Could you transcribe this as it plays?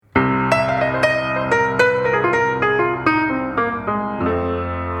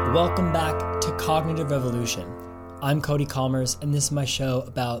Cognitive Revolution. I'm Cody Calmers, and this is my show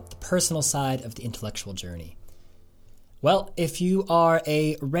about the personal side of the intellectual journey. Well, if you are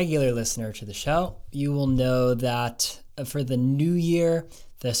a regular listener to the show, you will know that for the new year,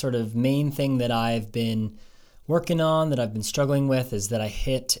 the sort of main thing that I've been working on, that I've been struggling with, is that I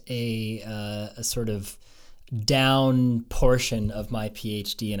hit a sort of down portion of my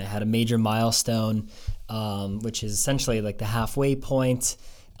PhD, and I had a major milestone, which is essentially like the halfway point,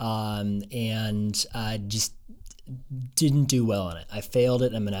 and I just didn't do well on it. I failed it,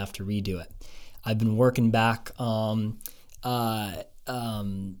 and I'm going to have to redo it. I've been working back from that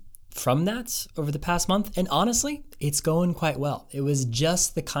over the past month, and honestly, it's going quite well. It was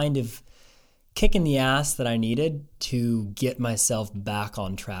just the kind of kick in the ass that I needed to get myself back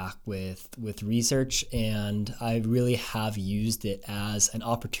on track with research, and I really have used it as an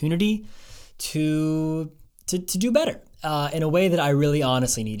opportunity to do better in a way that I really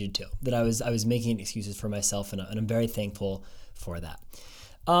honestly needed to. That I was making excuses for myself, and I'm very thankful for that.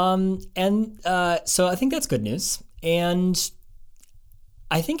 So I think that's good news, and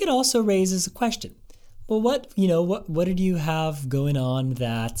I think it also raises a question. Well, what did you have going on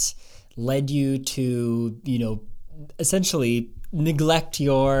that led you to, essentially neglect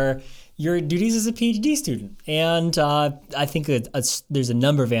your duties as a PhD student? And I think there's a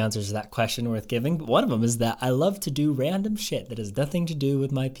number of answers to that question worth giving. But one of them is that I love to do random shit that has nothing to do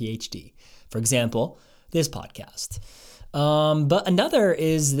with my PhD. For example, this podcast. But another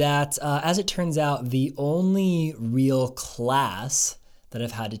is that, as it turns out, the only real class that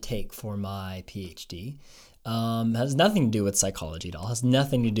I've had to take for my PhD has nothing to do with psychology at all, has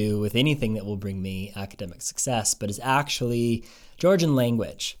nothing to do with anything that will bring me academic success, but is actually Georgian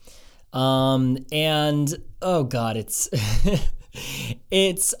language. And oh God, it's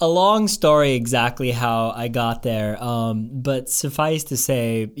it's a long story exactly how I got there. But suffice to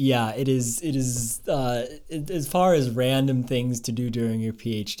say, yeah, it is as far as random things to do during your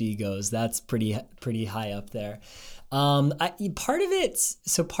PhD goes, that's pretty high up there. Part of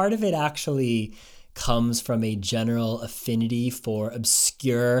it actually comes from a general affinity for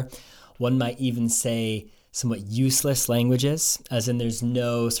obscure, one might even say somewhat useless languages, as in there's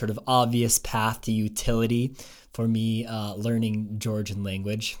no sort of obvious path to utility for me learning Georgian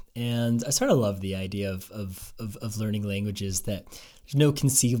language. And I sort of love the idea of learning languages that there's no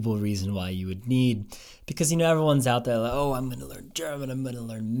conceivable reason why you would need, because everyone's out there like, oh, I'm going to learn German, I'm going to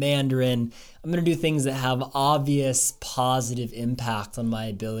learn Mandarin, I'm going to do things that have obvious positive impact on my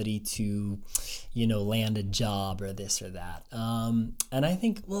ability to, land a job or this or that. And I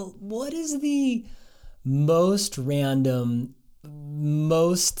think, well, what is the most random,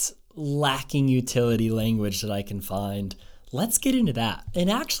 most lacking utility language that I can find? Let's get into that. And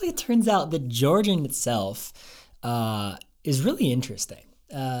actually, it turns out that Georgian itself is really interesting,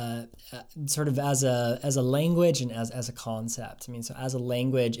 sort of as a language and as a concept. I mean, so as a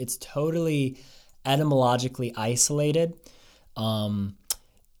language, it's totally etymologically isolated.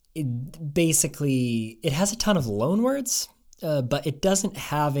 It has a ton of loanwords, but it doesn't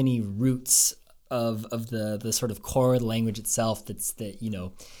have any roots of the sort of core language itself that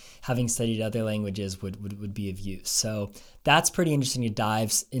having studied other languages would be of use. So that's pretty interesting to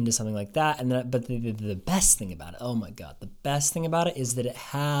dive into something like that. But the best thing about it, oh my God, the best thing about it is that it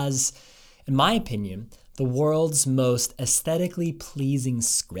has, in my opinion, the world's most aesthetically pleasing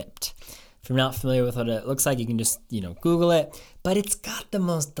script. If you're not familiar with what it looks like, you can just, Google it. But it's got the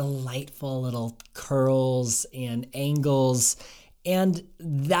most delightful little curls and angles. And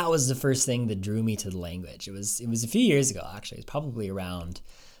that was the first thing that drew me to the language. It was a few years ago, actually. It was probably around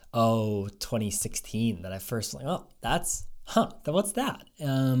 2016 that I first what's that?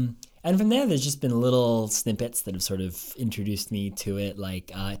 And from there, there's just been little snippets that have sort of introduced me to it.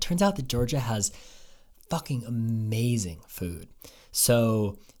 Like, it turns out that Georgia has fucking amazing food.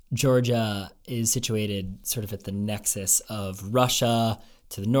 So Georgia is situated sort of at the nexus of Russia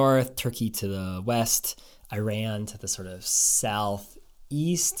to the north, Turkey to the west, Iran to the sort of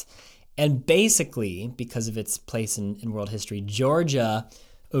southeast. And basically, because of its place in world history, Georgia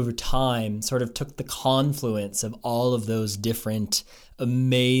over time sort of took the confluence of all of those different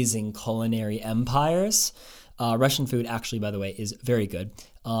amazing culinary empires. Russian food, actually, by the way, is very good.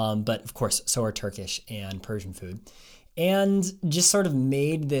 But of course, so are Turkish and Persian food. And just sort of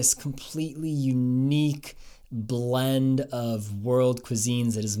made this completely unique blend of world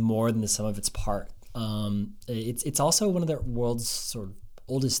cuisines that is more than the sum of its part. It's also one of the world's sort of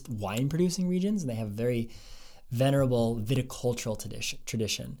oldest wine producing regions, and they have a very venerable viticultural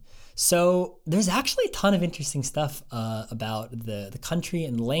tradition. So there's actually a ton of interesting stuff about the country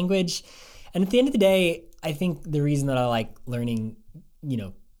and the language. And at the end of the day, I think the reason that I like learning,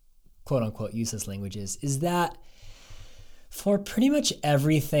 quote unquote useless languages is that for pretty much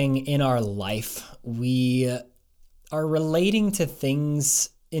everything in our life, we are relating to things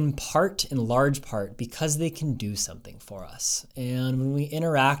in large part, because they can do something for us. And when we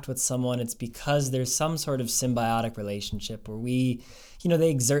interact with someone, it's because there's some sort of symbiotic relationship where they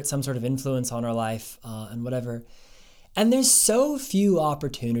exert some sort of influence on our life and whatever. And there's so few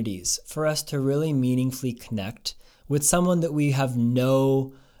opportunities for us to really meaningfully connect with someone that we have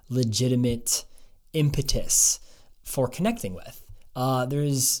no legitimate impetus for connecting with.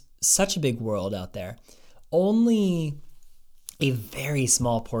 There's such a big world out there. Only a very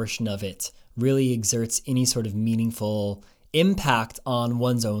small portion of it really exerts any sort of meaningful impact on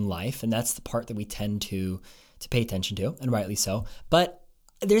one's own life. And that's the part that we tend to pay attention to, and rightly so. But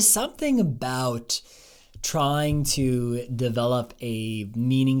there's something about trying to develop a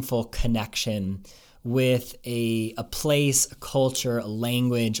meaningful connection with a place, a culture, a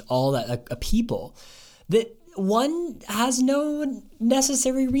language, all that, a people, that one has no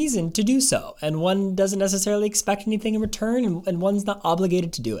necessary reason to do so, and one doesn't necessarily expect anything in return, and one's not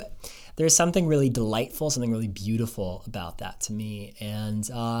obligated to do it. There's something really delightful, something really beautiful about that to me, and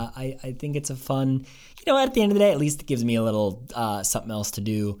I think it's a fun, at the end of the day, at least it gives me a little something else to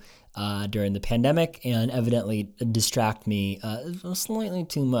do during the pandemic, and evidently distract me slightly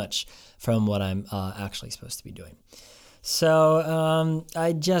too much from what I'm actually supposed to be doing. So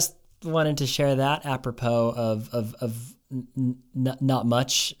I just wanted to share that apropos of not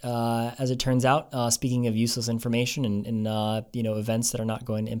much, as it turns out, speaking of useless information and events that are not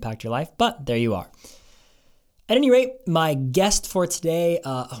going to impact your life, but there you are. At any rate, my guest for today,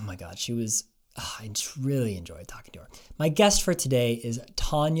 oh my God, I just really enjoyed talking to her. My guest for today is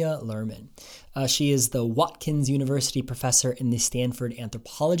Tanya Luhrmann. She is the Watkins University Professor in the Stanford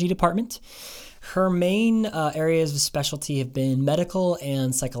Anthropology Department. Her main areas of specialty have been medical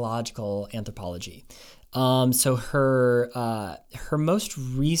and psychological anthropology. So her most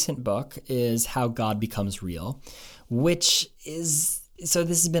recent book is How God Becomes Real, which is, so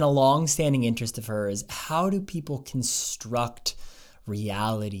this has been a long-standing interest of hers. How do people construct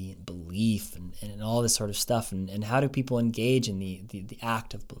reality and belief and all this sort of stuff, and how do people engage in the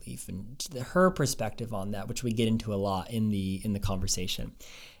act of belief? And her perspective on that, which we get into a lot in the conversation,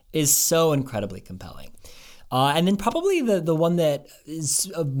 is so incredibly compelling. And then probably the one that is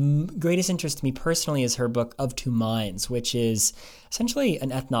of greatest interest to me personally is her book Of Two Minds, which is essentially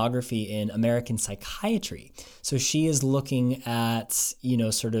an ethnography in American psychiatry. So she is looking at,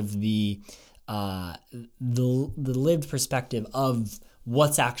 sort of the lived perspective of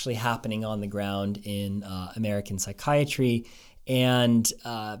what's actually happening on the ground in American psychiatry, and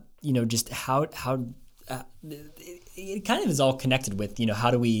just how it kind of is all connected with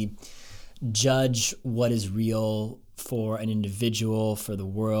how do we judge what is real for an individual, for the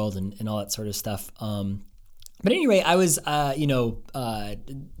world, and all that sort of stuff. But anyway, I was, very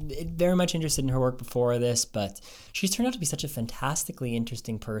much interested in her work before this, but she's turned out to be such a fantastically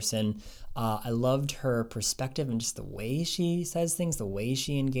interesting person. I loved her perspective and just the way she says things, the way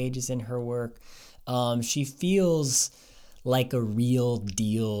she engages in her work. She feels like a real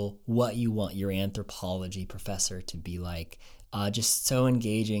deal what you want your anthropology professor to be like. Just so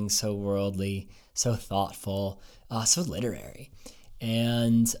engaging, so worldly, so thoughtful, so literary.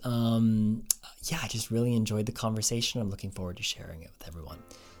 And I just really enjoyed the conversation. I'm looking forward to sharing it with everyone.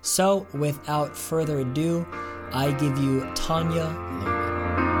 So without further ado, I give you Tanya Luhrmann.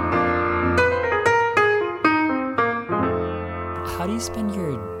 How do you spend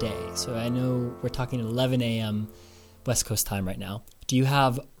your day? So I know we're talking 11 a.m. West Coast time right now. Do you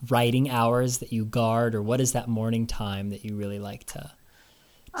have writing hours that you guard, or what is that morning time that you really like to?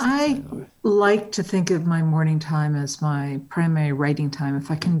 I like to think of my morning time as my primary writing time.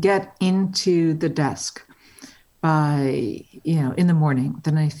 If I can get into the desk by, in the morning,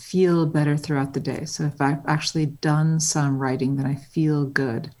 then I feel better throughout the day. So if I've actually done some writing, then I feel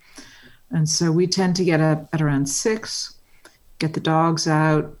good. And so we tend to get up at around 6, get the dogs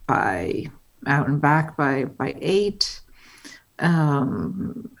out and back by 8.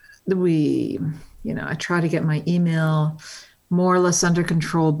 I try to get my email more or less under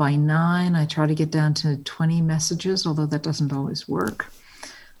control by 9. I try to get down to 20 messages, although that doesn't always work.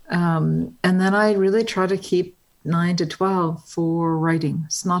 And then I really try to keep 9 to 12 for writing.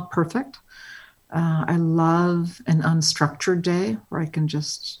 It's not perfect. I love an unstructured day where I can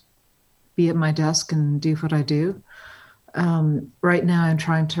just be at my desk and do what I do. Right now I'm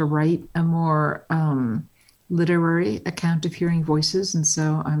trying to write a more literary account of hearing voices. And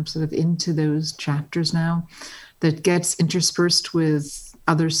so I'm sort of into those chapters now that gets interspersed with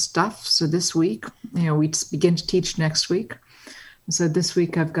other stuff. So this week, we begin to teach next week. So this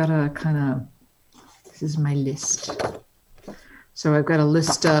week I've got a kind of, this is my list. So I've got a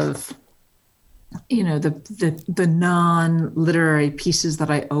list of, the non-literary pieces that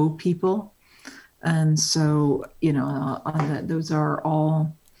I owe people. And so, those are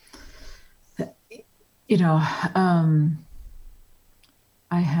all,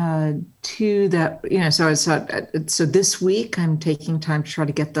 I had two that, so this week I'm taking time to try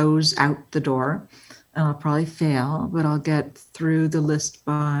to get those out the door. And I'll probably fail, but I'll get through the list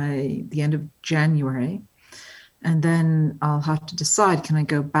by the end of January. And then I'll have to decide, can I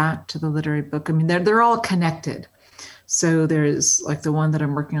go back to the literary book? I mean, they're all connected. So there's like the one that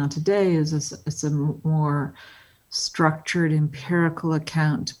I'm working on today it's a more structured empirical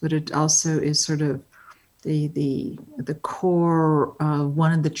account, but it also is sort of the core of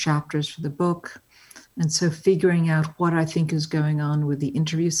one of the chapters for the book. And so figuring out what I think is going on with the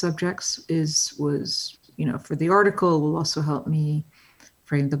interview subjects was for the article will also help me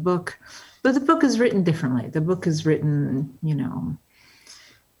frame the book. But the book is written differently. The book is written,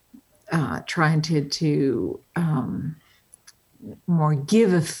 trying to more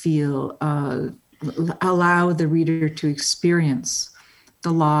give a feel, allow the reader to experience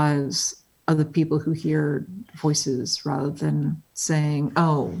the lives of the people who hear voices rather than saying,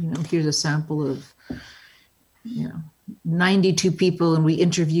 here's a sample of 92 people and we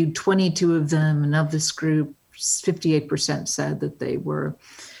interviewed 22 of them, and of this group 58% said that they were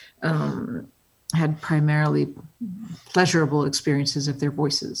had primarily pleasurable experiences of their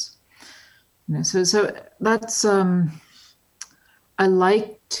voices. So that's I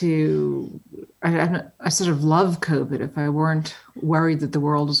like to. I sort of love COVID. If I weren't worried that the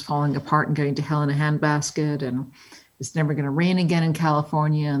world was falling apart and going to hell in a handbasket, and it's never going to rain again in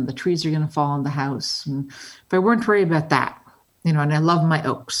California, and the trees are going to fall on the house, and if I weren't worried about that, and I love my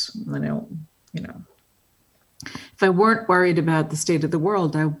oaks, if I weren't worried about the state of the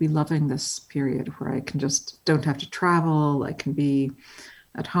world, I would be loving this period where I can just don't have to travel. I can be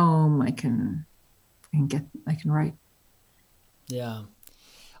at home. I can write. Yeah.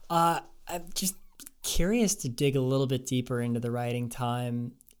 I'm just curious to dig a little bit deeper into the writing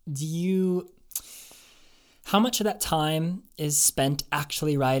time. How much of that time is spent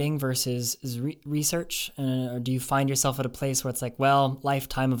actually writing versus research? Or do you find yourself at a place where it's like, well,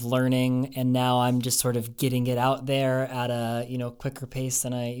 lifetime of learning, and now I'm just sort of getting it out there at a, quicker pace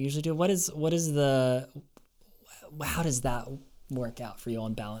than I usually do? How does that work out for you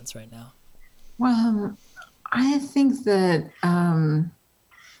on balance right now? Well, I think that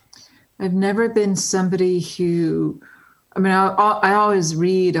I've never been somebody who, I always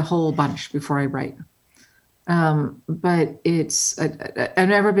read a whole bunch before I write. But I've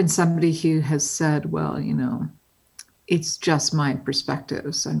never been somebody who has said, well, it's just my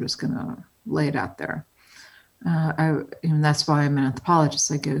perspective, so I'm just going to lay it out there. That's why I'm an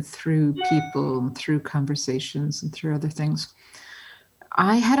anthropologist. I go through people and through conversations and through other things.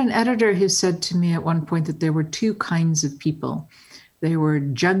 I had an editor who said to me at one point that there were two kinds of people. There were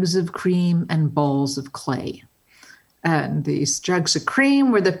jugs of cream and bowls of clay. And these jugs of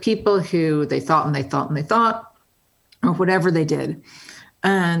cream were the people who they thought and they thought and they thought, or whatever they did.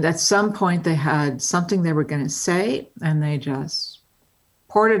 And at some point they had something they were going to say, and they just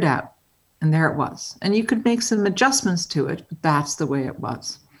poured it out. And there it was. And you could make some adjustments to it, but that's the way it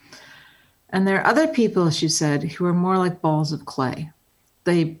was. And there are other people, she said, who are more like balls of clay.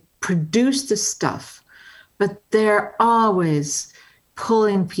 They produce the stuff, but they're always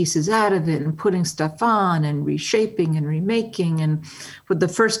pulling pieces out of it and putting stuff on and reshaping and remaking. And with the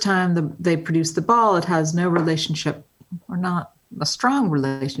first time they produce the ball, it has no relationship, or not a strong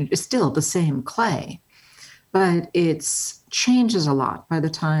relationship. It's still the same clay, but it changes a lot by the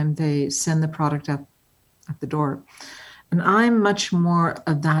time they send the product up at the door. And I'm much more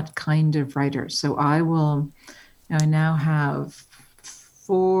of that kind of writer. So I now have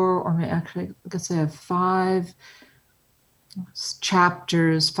 4, or actually, I guess I have 5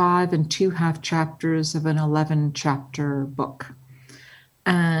 chapters, 5 and 2.5 chapters of an 11-chapter book.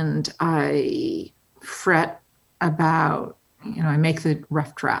 And I fret about, I make the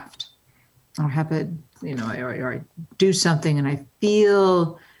rough draft. I'll have it, or I do something and I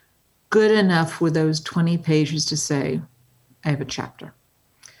feel good enough with those 20 pages to say, I have a chapter.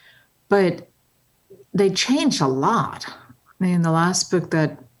 But they change a lot. The last book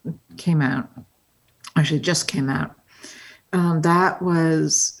that came out, actually just came out, that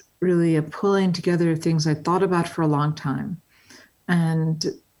was really a pulling together of things I thought about for a long time. And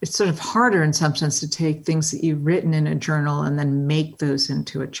it's sort of harder in some sense to take things that you've written in a journal and then make those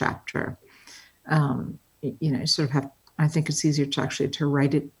into a chapter. Sort of have, I think it's easier to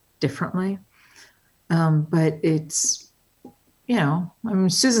write it differently. But it's, I mean,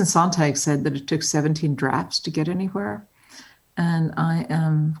 Susan Sontag said that it took 17 drafts to get anywhere. And I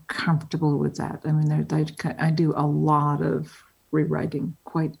am comfortable with that. I mean, I do a lot of rewriting,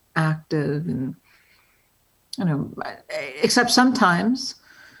 quite active, and, except sometimes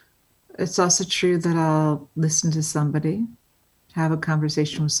it's also true that I'll listen to somebody, have a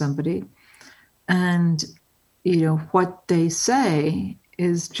conversation with somebody, and, what they say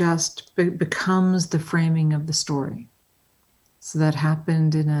is just becomes the framing of the story. So that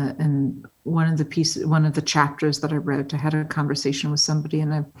happened in one of the chapters that I wrote. I had a conversation with somebody,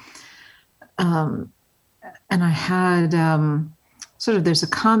 and I had sort of, there's a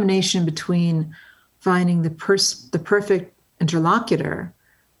combination between finding the perfect interlocutor,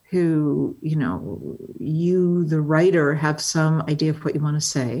 who you, the writer, have some idea of what you want to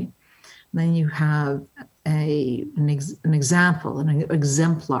say. And then you have an example, an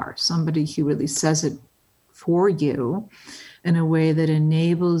exemplar, somebody who really says it for you in a way that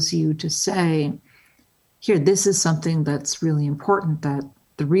enables you to say, here, this is something that's really important that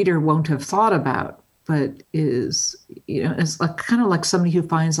the reader won't have thought about, but is, it's like kind of like somebody who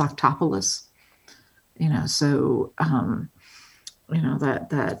finds Octopolis, so,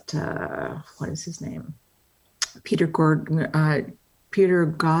 what is his name? Peter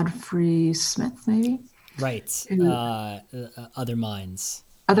Godfrey Smith, maybe? Right. Other Minds.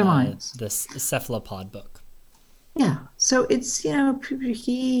 Other Minds. The cephalopod book. Yeah. So it's,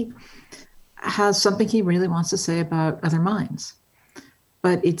 he has something he really wants to say about other minds,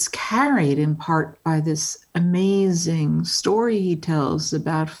 but it's carried in part by this amazing story he tells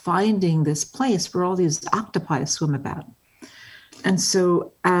about finding this place where all these octopi swim about. And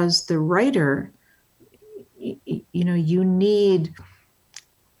so as the writer, you need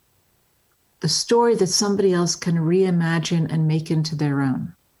the story that somebody else can reimagine and make into their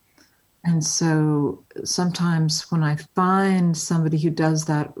own. And so sometimes when I find somebody who does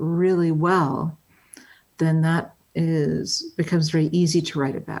that really well, then that becomes very easy to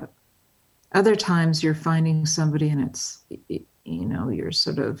write about. Other times you're finding somebody and it's, you're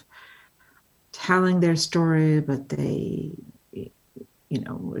sort of telling their story, but they,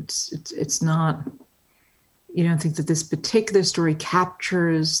 it's not, you don't think that this particular story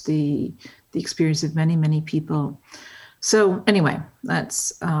captures the experience of many, many people. So anyway,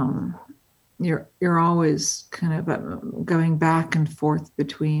 that's, you're always kind of going back and forth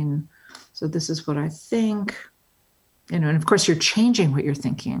between, so this is what I think, and of course you're changing what you're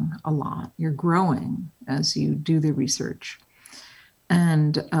thinking a lot. You're growing as you do the research.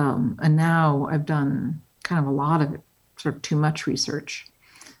 And now I've done kind of a lot of it, sort of too much research.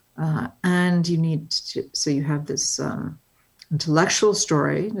 And you need to, so you have this intellectual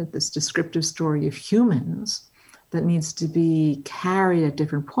story, this descriptive story of humans that needs to be carried at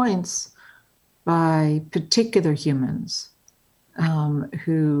different points by particular humans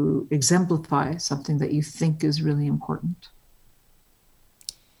who exemplify something that you think is really important.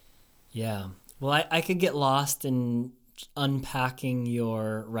 Yeah. Well, I could get lost in unpacking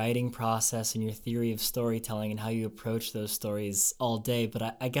your writing process and your theory of storytelling and how you approach those stories all day,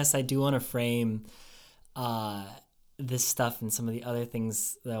 but I guess I do want to frame this stuff and some of the other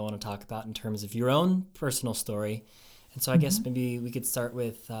things that I want to talk about in terms of your own personal story. And so I guess maybe we could start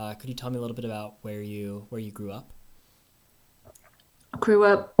with, could you tell me a little bit about where you grew up? I grew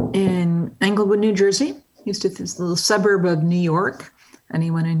up in Englewood, New Jersey, used to this little suburb of New York.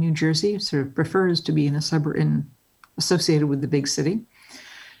 Anyone in New Jersey sort of prefers to be in a suburb associated with the big city.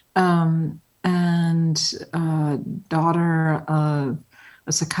 And daughter of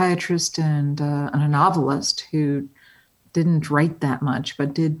a psychiatrist and a novelist who didn't write that much,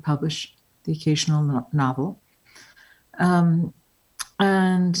 but did publish the occasional novel. And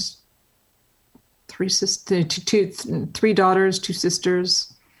three daughters, two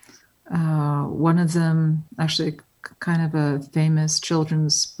sisters. One of them actually kind of a famous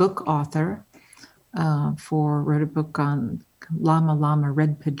children's book author, wrote a book on Llama Llama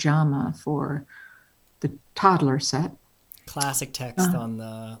Red Pajama for the toddler set. Classic text on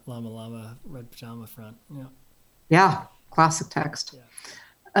the Llama Llama Red Pajama front. Yeah, classic text.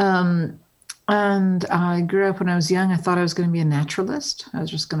 Yeah. And I grew up when I was young. I thought I was going to be a naturalist. I was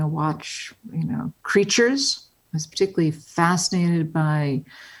just going to watch, creatures. I was particularly fascinated by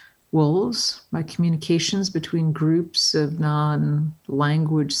wolves, by communications between groups of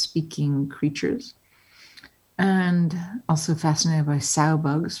non-language speaking creatures. And also fascinated by sow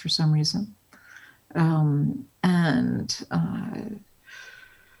bugs for some reason.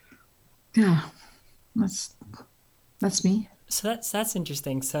 Yeah, that's me. So that's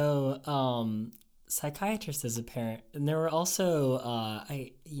interesting. So psychiatrist as a parent, and there were also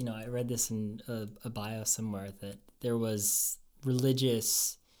I read this in a bio somewhere that there was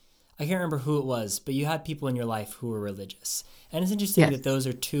religious, I can't remember who it was, but you had people in your life who were religious. And it's interesting that those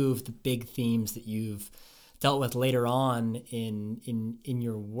are two of the big themes that you've dealt with later on in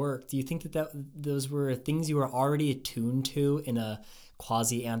your work. Do you think that those were things you were already attuned to in a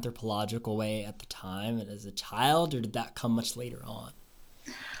quasi-anthropological way at the time and as a child, or did that come much later on?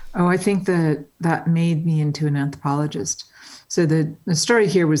 Oh, I think that made me into an anthropologist. So the story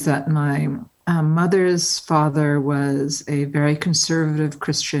here was that my mother's father was a very conservative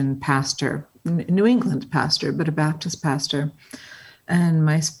Christian pastor, New England pastor, but a Baptist pastor. And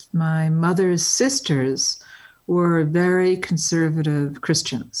my mother's sisters were very conservative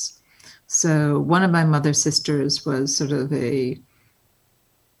Christians. So one of my mother's sisters was sort of a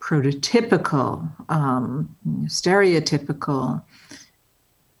prototypical, stereotypical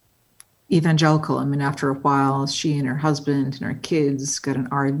evangelical. I mean, after a while, she and her husband and her kids got an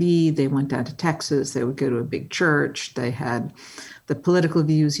RV. They went down to Texas. They would go to a big church. They had the political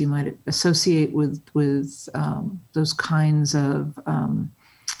views you might associate with those kinds of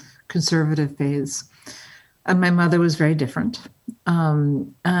conservative faiths. And my mother was very different. But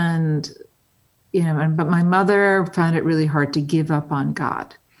my mother found it really hard to give up on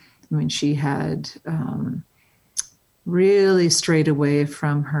God. I mean, she had really strayed away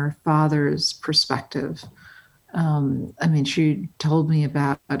from her father's perspective. She told me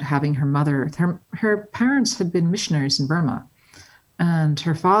about having her mother, her parents had been missionaries in Burma, and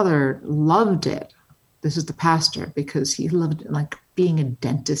her father loved it. This is the pastor, because he loved like being a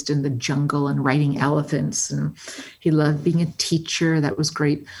dentist in the jungle and riding elephants, and he loved being a teacher. That was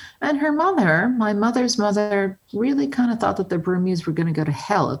great. And her mother, my mother's mother, really kind of thought that the Burmese were going to go to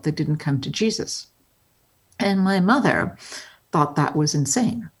hell if they didn't come to Jesus. And my mother thought that was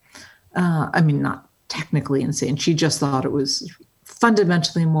insane. Not technically insane. She just thought it was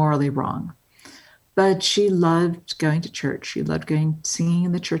fundamentally morally wrong. But she loved going to church. She loved singing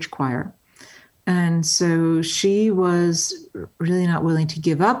in the church choir. And so she was really not willing to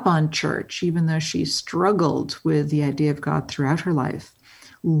give up on church, even though she struggled with the idea of God throughout her life.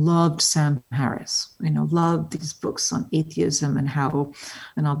 Loved Sam Harris, loved these books on atheism and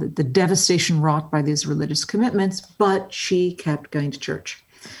all the devastation wrought by these religious commitments, but she kept going to church.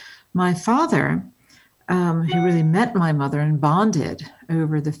 My father, who really met my mother and bonded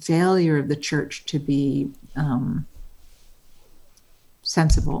over the failure of the church to be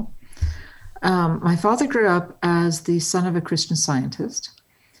sensible. My father grew up as the son of a Christian scientist.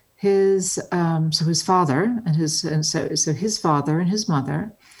 His father and his father and his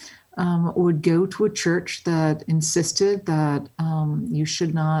mother would go to a church that insisted that you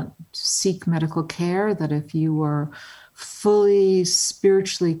should not seek medical care, that if you were fully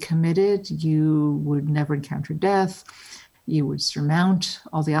spiritually committed, you would never encounter death, you would surmount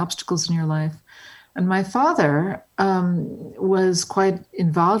all the obstacles in your life. And my father was quite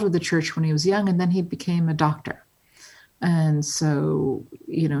involved with the church when he was young, and then he became a doctor. And so,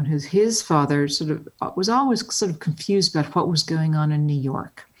 his father was always sort of confused about what was going on in New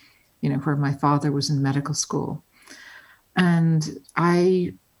York, where my father was in medical school. And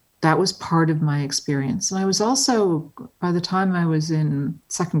that was part of my experience. And I was also, by the time I was in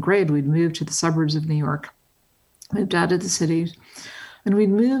second grade, we'd moved to the suburbs of New York, moved out of the city, and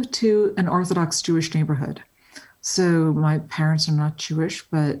we'd moved to an Orthodox Jewish neighborhood. So my parents are not Jewish,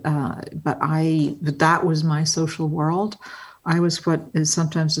 but that was my social world. I was what is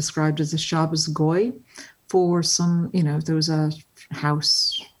sometimes described as a Shabbos goy for some, there was the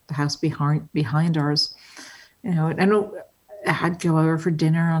house behind ours, and I'd go over for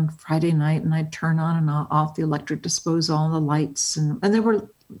dinner on Friday night, and I'd turn on and off the electric disposal and the lights, and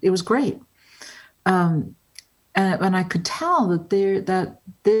it was great. And I could tell that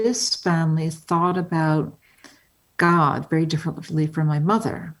this family thought about God very differently from my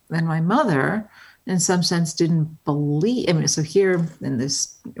mother. And my mother, in some sense, didn't believe. So here in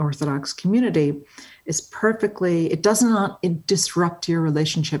this Orthodox community, it does not disrupt your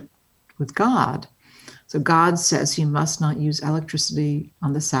relationship with God. So God says you must not use electricity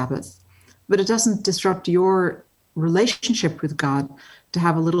on the Sabbath, but it doesn't disrupt your relationship with God to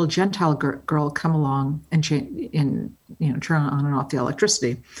have a little Gentile girl come along and turn on and off the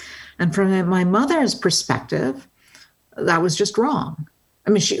electricity. And from my mother's perspective, that was just wrong.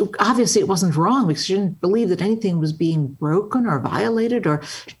 Obviously it wasn't wrong because she didn't believe that anything was being broken or violated, or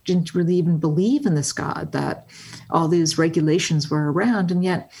she didn't really even believe in this God, that all these regulations were around. And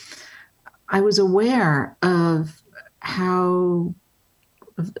yet I was aware of how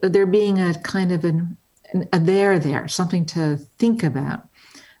there being a kind of a there, something to think about.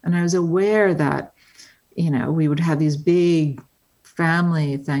 And I was aware that, we would have these big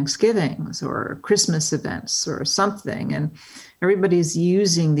family Thanksgivings or Christmas events or something. And everybody's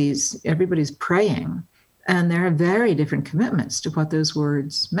praying. And there are very different commitments to what those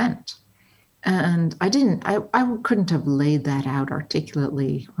words meant. And I couldn't have laid that out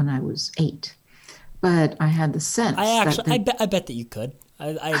articulately when I was 8. But I had the sense. I bet that you could.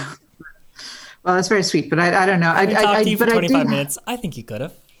 Well, that's very sweet, but I don't know. I talked to you for 25 minutes. I think you could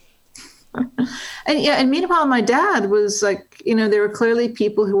have. And meanwhile, my dad was like, there were clearly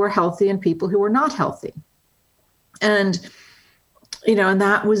people who were healthy and people who were not healthy. And, and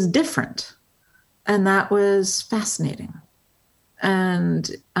that was different. And that was fascinating.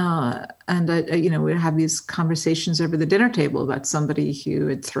 And we'd have these conversations over the dinner table about somebody who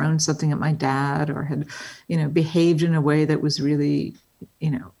had thrown something at my dad or had, behaved in a way that was really,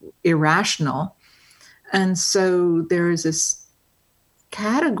 irrational. And so there is this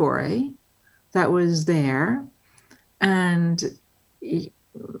category that was there, and,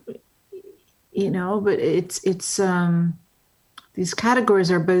 but it's these categories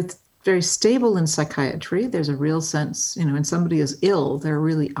are both very stable in psychiatry. There's a real sense, when somebody is ill, they're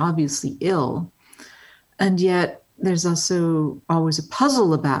really obviously ill. And yet there's also always a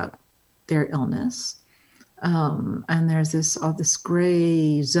puzzle about their illness. And there's this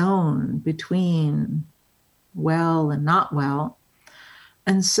gray zone between well and not well.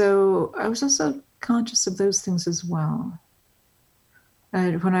 And so I was also conscious of those things as well.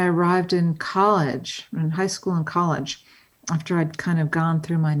 When I arrived in college, in high school and college, after I'd kind of gone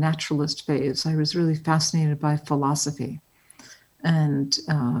through my naturalist phase, I was really fascinated by philosophy and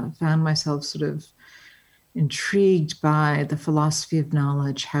found myself sort of intrigued by the philosophy of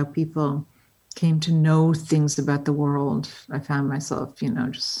knowledge, how people came to know things about the world. I found myself,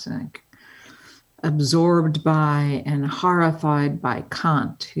 just like absorbed by and horrified by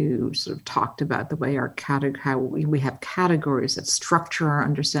Kant, who sort of talked about the way how we have categories that structure our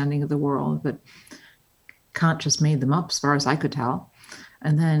understanding of the world, but Kant just made them up as far as I could tell.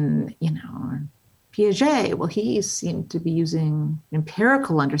 And then, Piaget, well, he seemed to be using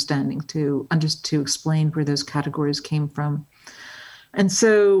empirical understanding to explain where those categories came from. And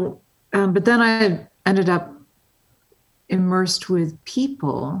so, but then I ended up immersed with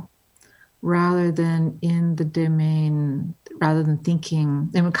people rather than in the domain, rather than thinking.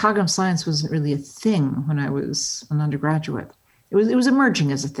 And cognitive science wasn't really a thing when I was an undergraduate. It was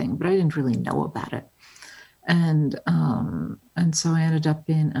emerging as a thing, but I didn't really know about it. And so I ended up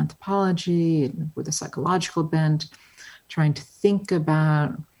in anthropology with a psychological bent, trying to think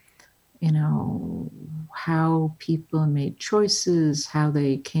about, how people made choices, how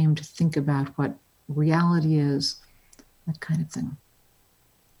they came to think about what reality is, that kind of thing.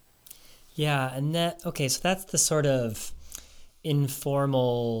 Yeah, and so that's the sort of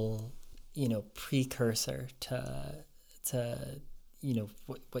informal, precursor to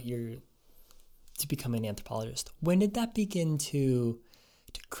what you're to becoming an anthropologist. When did that begin to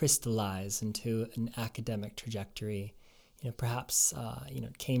crystallize into an academic trajectory? Perhaps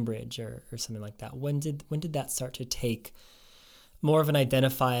Cambridge or something like that. When did that start to take more of an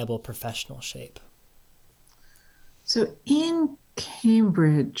identifiable professional shape? So in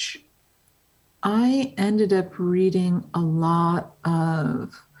Cambridge, I ended up reading a lot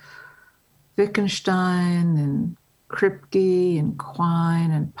of Wittgenstein and Kripke and Quine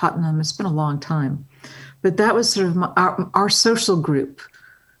and Putnam. It's been a long time. But that was sort of our social group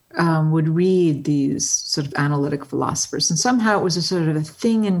would read these sort of analytic philosophers. And somehow it was a sort of a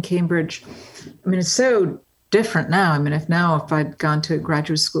thing in Cambridge. I mean, it's so different now. I mean, if I'd gone to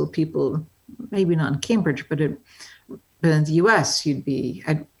graduate school, people, maybe not in Cambridge, but in the US, you'd be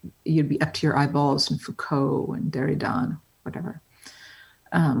up to your eyeballs in Foucault and Derrida and whatever.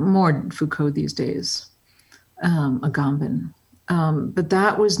 More Foucault these days, Agamben. But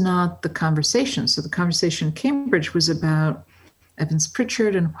that was not the conversation. So the conversation in Cambridge was about Evans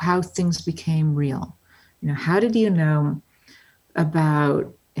Pritchard and how things became real. How did you know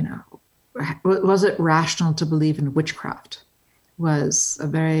about, was it rational to believe in witchcraft? Was a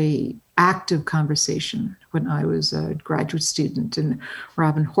very active conversation when I was a graduate student. And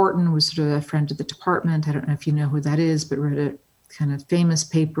Robin Horton was sort of a friend of the department. I don't know if you know who that is, but wrote a kind of famous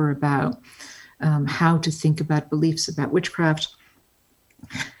paper about how to think about beliefs about witchcraft.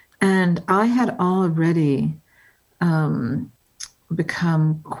 And I had already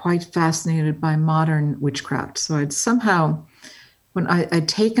become quite fascinated by modern witchcraft. So I'd somehow, when I'd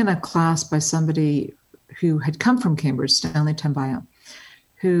taken a class by somebody who had come from Cambridge, Stanley Tembayo,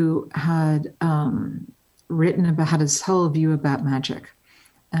 who had had his whole view about magic.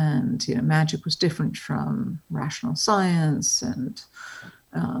 And, magic was different from rational science. And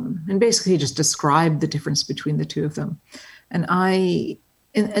basically he just described the difference between the two of them. And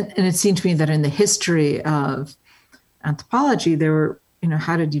and it seemed to me that in the history of anthropology, there were,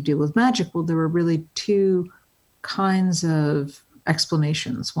 how did you deal with magic? Well, there were really two kinds of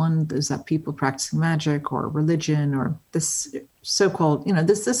explanations. One is that people practicing magic or religion or this so-called,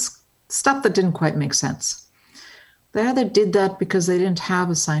 this stuff that didn't quite make sense. They either did that because they didn't have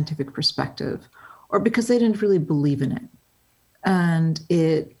a scientific perspective or because they didn't really believe in it. And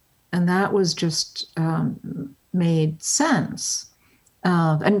that was just made sense.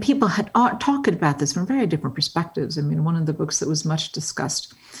 And people had talked about this from very different perspectives. I mean, one of the books that was much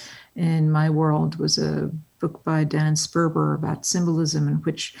discussed in my world was a book by Dan Sperber about symbolism, in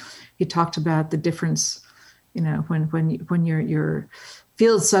which he talked about the difference, when your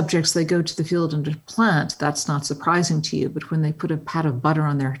field subjects, they go to the field and plant, that's not surprising to you. But when they put a pat of butter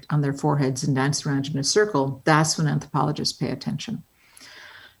on their foreheads and dance around in a circle, that's when anthropologists pay attention.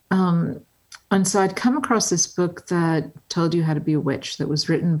 And so I'd come across this book that told you how to be a witch, that was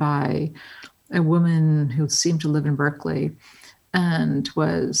written by a woman who seemed to live in Berkeley and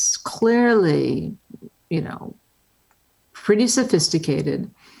was clearly, pretty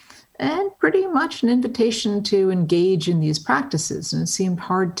sophisticated and pretty much an invitation to engage in these practices. And it seemed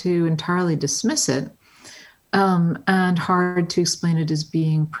hard to entirely dismiss it, and hard to explain it as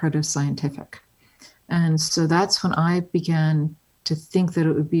being proto-scientific. And so that's when I began to think that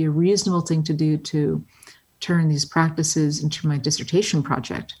it would be a reasonable thing to do to turn these practices into my dissertation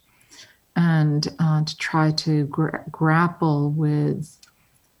project and to try to grapple with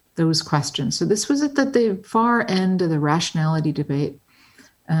those questions. So this was at the far end of the rationality debate.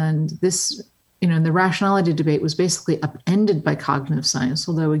 And this, the rationality debate was basically upended by cognitive science,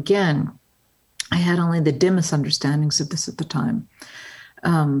 although again, I had only the dimmest understandings of this at the time.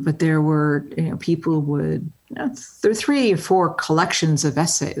 But there were, people would, there were 3 or 4 collections of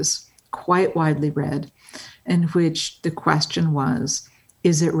essays, quite widely read, in which the question was,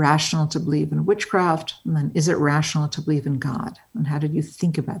 is it rational to believe in witchcraft? And then, is it rational to believe in God? And how did you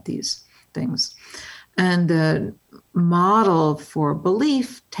think about these things? And the model for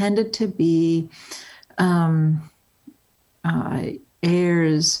belief tended to be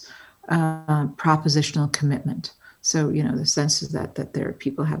Ayer's propositional commitment. So, the sense is that there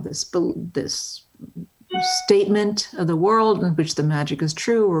people have this statement of the world in which the magic is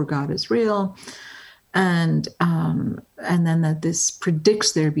true or God is real, and then that this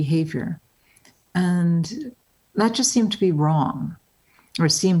predicts their behavior, and that just seemed to be wrong, or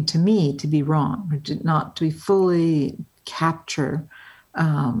seemed to me to be wrong, or did not to fully capture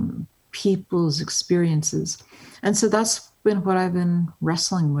people's experiences, and so that's been what I've been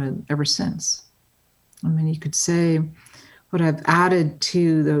wrestling with ever since. I mean, you could say what I've added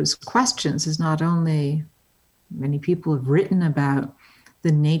to those questions is not only many people have written about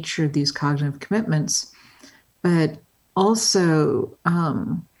the nature of these cognitive commitments, but also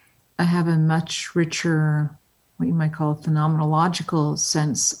I have a much richer, what you might call a phenomenological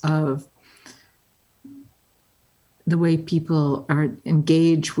sense of the way people are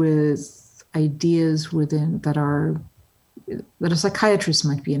engaged with ideas that a psychiatrist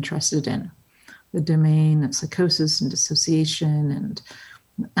might be interested in. The domain of psychosis and dissociation,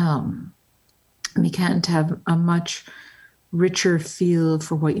 and began to have a much richer feel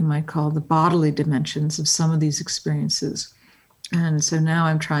for what you might call the bodily dimensions of some of these experiences. And so now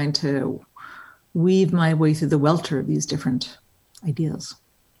I'm trying to weave my way through the welter of these different ideas.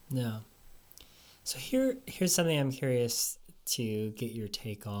 Yeah. So here's something I'm curious to get your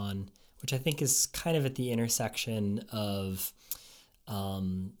take on, which I think is kind of at the intersection of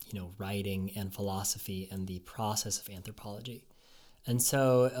writing and philosophy and the process of anthropology. And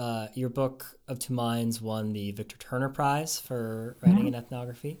so your book, Of Two Minds, won the Victor Turner Prize for writing in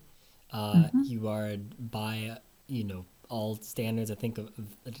ethnography. You are, by all standards, I think, a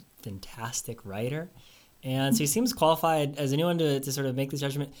fantastic writer. And so he seems qualified as anyone to sort of make this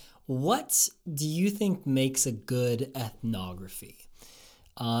judgment. What do you think makes a good ethnography?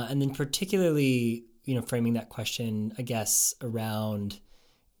 And then particularly, framing that question, I guess, around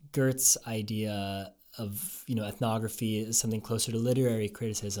Gert's idea of, ethnography as something closer to literary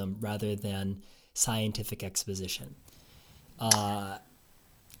criticism rather than scientific exposition.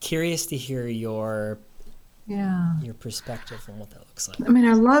 Curious to hear your perspective on what that looks like. I mean,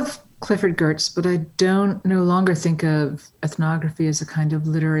 I love Clifford Geertz, but I don't no longer think of ethnography as a kind of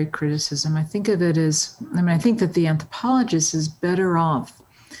literary criticism. I think of it as, I think that the anthropologist is better off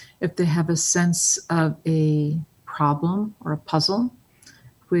if they have a sense of a problem or a puzzle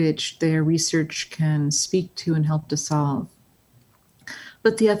which their research can speak to and help to solve.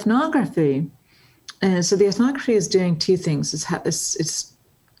 But the ethnography, so the ethnography is doing two things.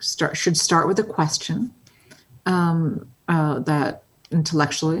 Should start with a question that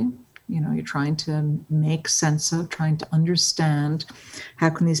intellectually, you're trying to make sense of, trying to understand how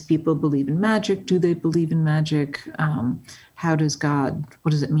can these people believe in magic? Do they believe in magic? How does God,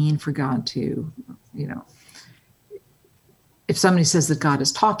 what does it mean for God to, if somebody says that God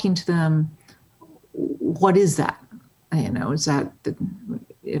is talking to them, what is that? Is that,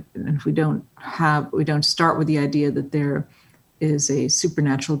 if we don't start with the idea that there is a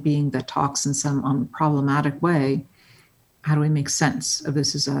supernatural being that talks in some unproblematic way, how do we make sense of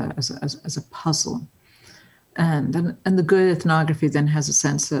this as a puzzle? And the good ethnography then has a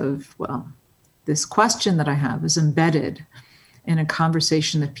sense of, well, this question that I have is embedded in a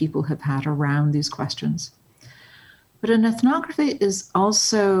conversation that people have had around these questions. But an ethnography is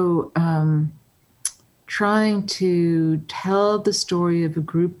also trying to tell the story of a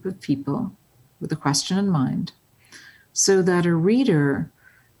group of people with a question in mind, so that a reader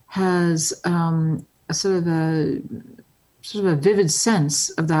has a sort of a vivid sense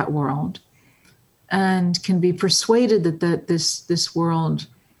of that world, and can be persuaded that this world,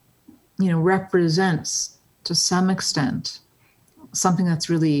 represents to some extent something that's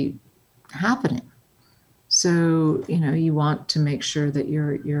really happening. So you want to make sure that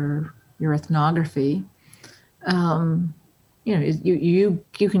your ethnography, you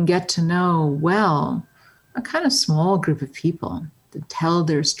can get to know well a kind of small group of people that tell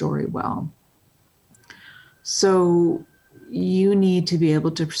their story well. So you need to be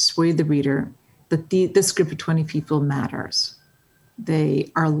able to persuade the reader that this group of 20 people matters. This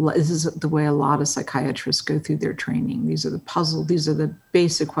is the way a lot of psychiatrists go through their training. These are the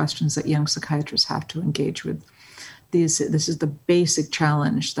basic questions that young psychiatrists have to engage with. This is the basic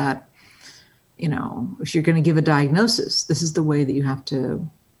challenge that, if you're going to give a diagnosis, this is the way that you have to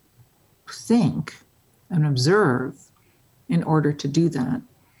think and observe in order to do that.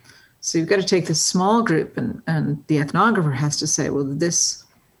 So you've got to take this small group, and the ethnographer has to say, well, this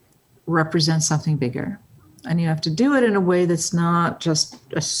represents something bigger. And you have to do it in a way that's not just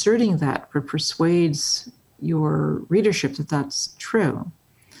asserting that, but persuades your readership that that's true.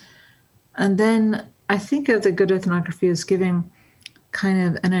 And then I think of the good ethnography as giving kind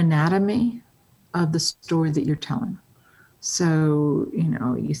of an anatomy of the story that you're telling. So,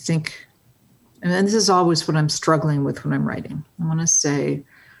 you think, and this is always what I'm struggling with when I'm writing. I want to say,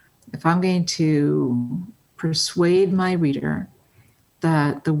 if I'm going to persuade my reader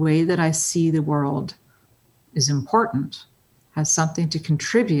that the way that I see the world is important, has something to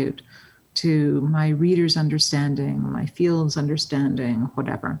contribute to my reader's understanding, my field's understanding,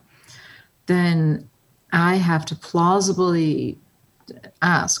 whatever, then I have to plausibly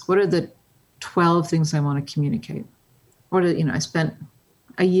ask, what are the 12 things I want to communicate? I spent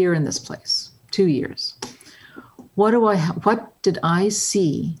a year in this place, 2 years. What did I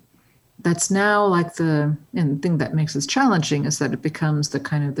see that's now like and the thing that makes this challenging is that it becomes the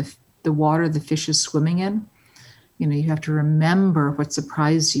kind of the water the fish is swimming in. You have to remember what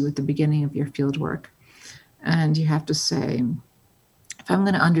surprised you at the beginning of your field work. And you have to say, if I'm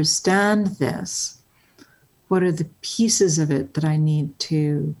going to understand this, what are the pieces of it that I need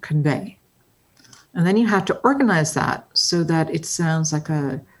to convey? And then you have to organize that so that it sounds like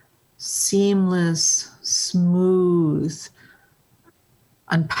a seamless, smooth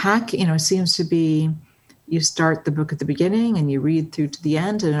unpack. It seems to be, you start the book at the beginning and you read through to the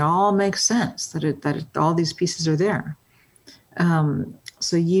end, and it all makes sense that all these pieces are there.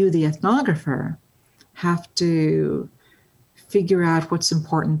 So you, the ethnographer, have to figure out what's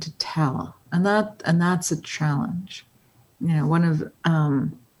important to tell, and that's a challenge. And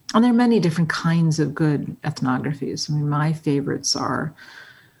there are many different kinds of good ethnographies. I mean, my favorites are,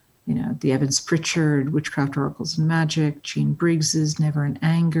 the Evans Pritchard, Witchcraft, Oracles, and Magic, Jean Briggs's Never in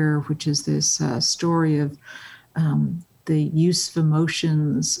Anger, which is this story of the use of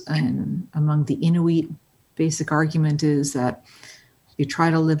emotions among the Inuit. Basic argument is that if you try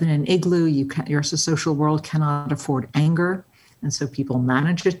to live in an igloo, your social world cannot afford anger, and so people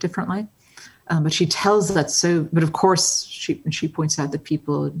manage it differently. But she tells that but of course, she points out that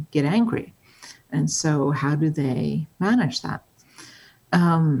people get angry. And so how do they manage that?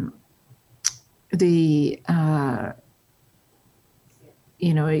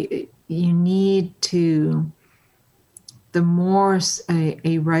 You need to, the more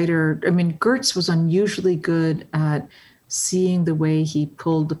a writer, Gertz was unusually good at seeing the way he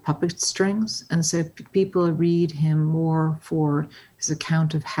pulled the puppet strings. And so people read him more for his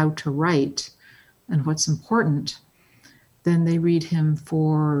account of how to write and what's important than they read him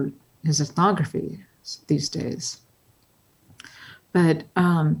for his ethnography these days. But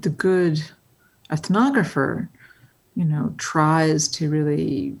the good ethnographer, tries to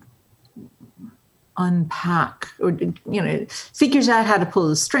really unpack, or figures out how to pull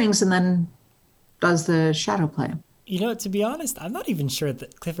the strings and then does the shadow play. To be honest, I'm not even sure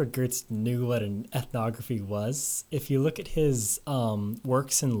that Clifford Geertz knew what an ethnography was. If you look at his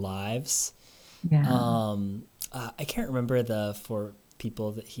works and lives, Yeah. I can't remember the four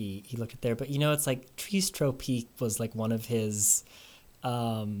people that he looked at there, but it's like Trees Tropique was like one of his,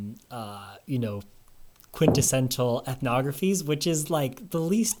 quintessential ethnographies, which is like the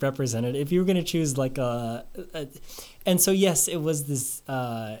least representative. If you were going to choose like and so yes, it was this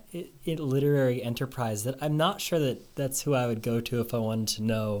literary enterprise that I'm not sure that that's who I would go to if I wanted to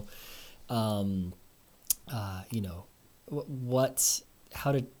know,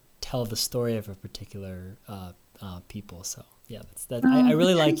 how to tell the story of a particular people. So yeah, that's that. I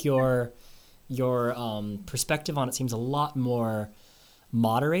really like your perspective on it. Seems a lot more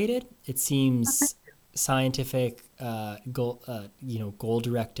moderated. It seems scientific, goal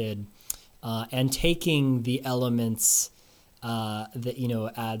directed, and taking the elements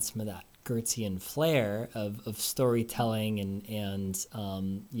that add some of that Geertzian flair of storytelling and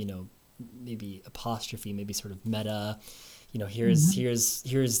maybe apostrophe, maybe sort of meta.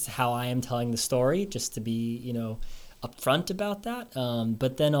 Here's how I am telling the story, just to be upfront about that,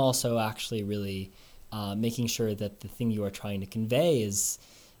 but then also actually really making sure that the thing you are trying to convey is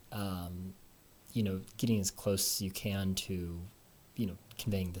getting as close as you can to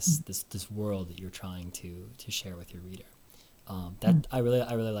conveying this world that you're trying to share with your reader. I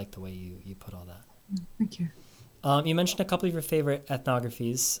really like the way you put all that. Thank you. You mentioned a couple of your favorite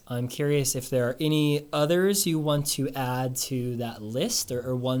ethnographies. I'm curious if there are any others you want to add to that list,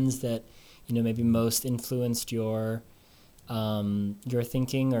 or ones that maybe most influenced your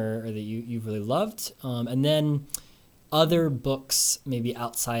thinking, or that you've really loved, and then other books maybe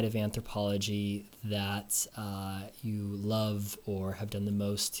outside of anthropology that you love or have done the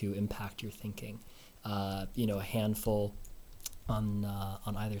most to impact your thinking. A handful on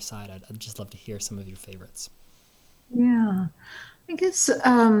either side. I'd just love to hear some of your favorites. Yeah, I guess,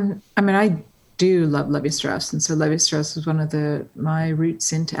 I do love Levi-Strauss, and so Levi-Strauss was one of my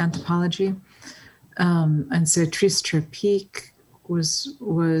roots into anthropology. And so Trees Tropique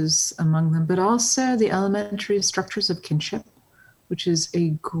was among them, but also The Elementary Structures of Kinship, which is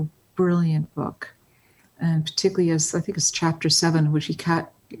a brilliant book. And particularly I think it's chapter 7, which he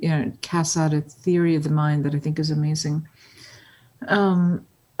casts out a theory of the mind that I think is amazing. There's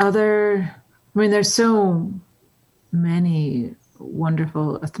so many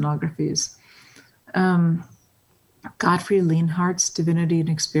wonderful ethnographies. Gottfried Leonhardt's Divinity and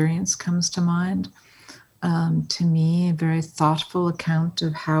Experience comes to mind. To me, a very thoughtful account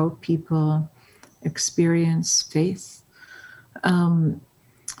of how people experience faith.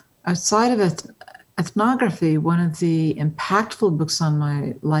 Outside of ethnography, one of the impactful books on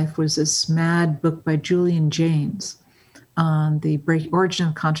my life was this mad book by Julian Jaynes on the origin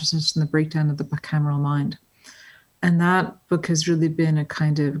of consciousness and the breakdown of the bicameral mind. And that book has really been a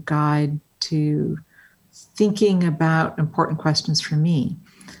kind of guide to thinking about important questions for me,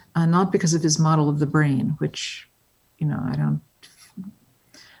 not because of his model of the brain, which, I don't.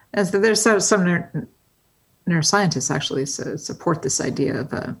 As there's some neuroscientists actually support this idea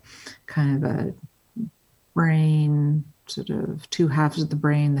of a kind of a brain, sort of two halves of the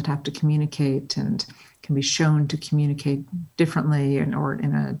brain that have to communicate and can be shown to communicate differently or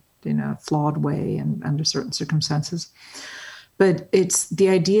in a flawed way and under certain circumstances. But it's the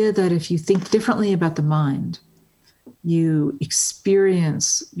idea that if you think differently about the mind, you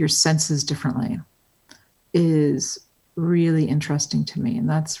experience your senses differently, is really interesting to me. And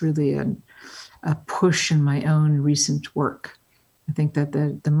that's really a push in my own recent work. I think that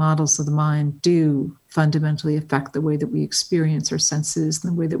the models of the mind do fundamentally affect the way that we experience our senses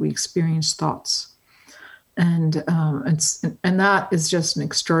and the way that we experience thoughts. And that is just an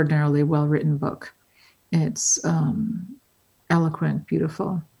extraordinarily well-written book. It's eloquent,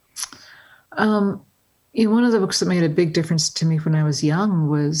 beautiful. One of the books that made a big difference to me when I was young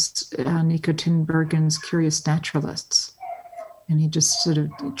was Nico Tinbergen's Curious Naturalists. And he just sort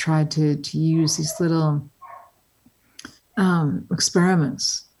of tried to use these little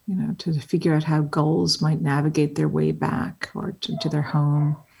experiments, to figure out how gulls might navigate their way back or to their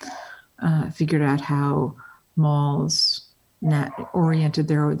home. Figured out how moths oriented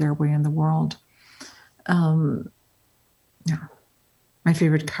their way in the world. My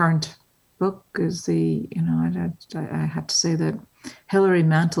favorite current book is I have to say that Hilary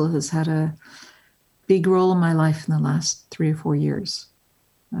Mantel has had a big role in my life in the last 3 or 4 years.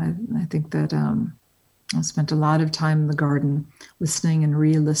 I think that I spent a lot of time in the garden listening and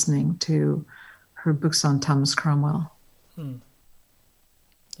re-listening to her books on Thomas Cromwell.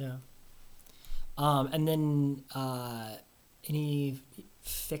 Yeah. And then any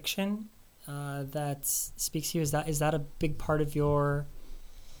fiction that speaks to you? Is that a big part of your,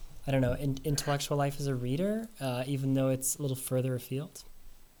 I don't know, intellectual life as a reader, even though it's a little further afield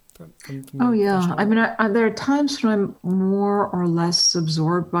from Oh your yeah, professional I work? mean, there are times when I'm more or less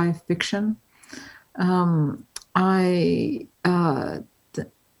absorbed by fiction. I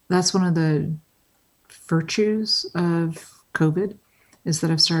That's one of the virtues of COVID, is that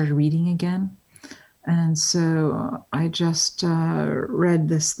I've started reading again. And so I just read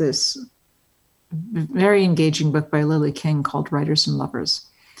this very engaging book by Lily King called Writers and Lovers,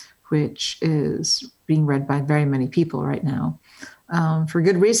 which is being read by very many people right now, for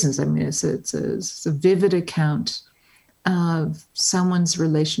good reasons. I mean, it's a vivid account of someone's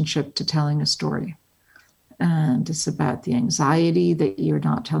relationship to telling a story. And it's about the anxiety that you're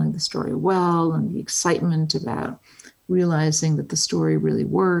not telling the story well, and the excitement about realizing that the story really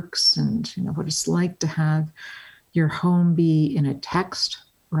works, and what it's like to have your home be in a text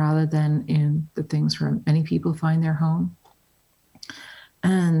rather than in the things where many people find their home.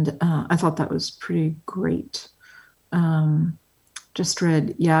 And I thought that was pretty great. Just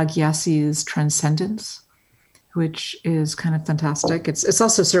read Yaa Gyasi's Transcendence, which is kind of fantastic. It's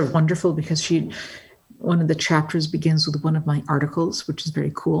also sort of wonderful because one of the chapters begins with one of my articles, which is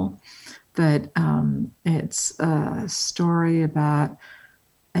very cool. But it's a story about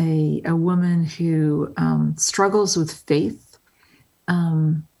a woman who struggles with faith. I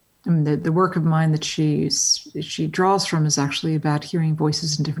mean, the work of mine that she draws from is actually about hearing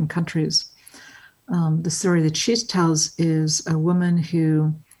voices in different countries. The story that she tells is a woman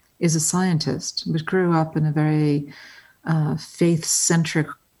who is a scientist, but grew up in a very faith-centric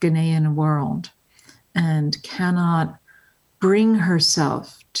Ghanaian world, and cannot bring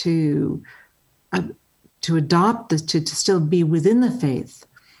herself to adopt this, to still be within the faith,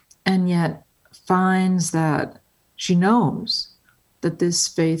 and yet finds that she knows that this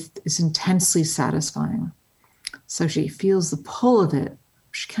faith is intensely satisfying. So she feels the pull of it.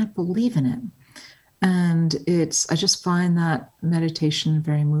 She can't believe in it. And I just find that meditation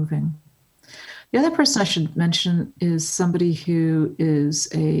very moving. The other person I should mention is somebody who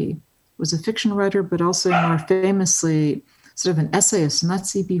was a fiction writer, but also more famously sort of an essayist, and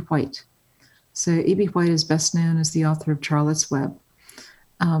that's E.B. White. So E.B. White is best known as the author of Charlotte's Web.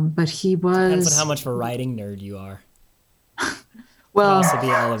 But he Depends on how was, much of a writing nerd you are. Could well, also be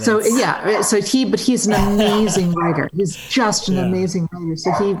so elements. yeah, but he's an amazing writer. He's just an amazing writer.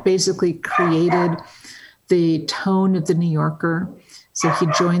 So he basically created the tone of the New Yorker. So he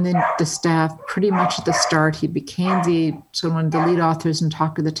joined the staff pretty much at the start. He became one of the lead authors in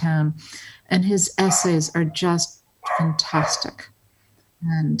Talk of the Town, and his essays are just fantastic.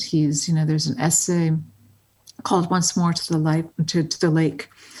 And there's an essay called "Once More to the Lake,"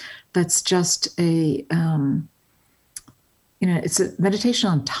 that's just it's a meditation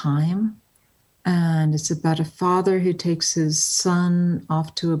on time, and it's about a father who takes his son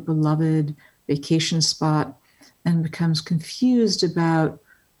off to a beloved vacation spot and becomes confused about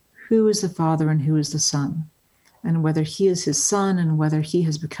who is the father and who is the son, and whether he is his son, and whether he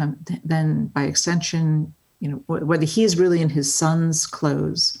has become, then by extension, whether he is really in his son's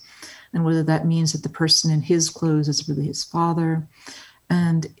clothes, and whether that means that the person in his clothes is really his father.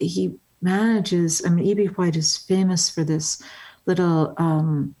 And he manages, E.B. White is famous for this little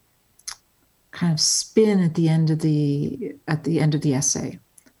kind of spin at the end of the essay,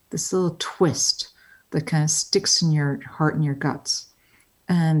 this little twist that kind of sticks in your heart and your guts.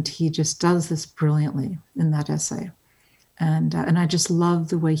 And he just does this brilliantly in that essay. And I just love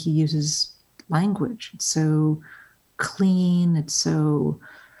the way he uses language. It's so clean. It's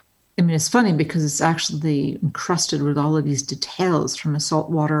funny because it's actually encrusted with all of these details from a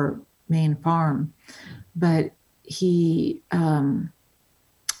saltwater Maine farm. But he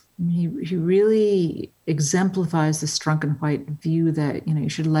really exemplifies the Strunk and White view that, you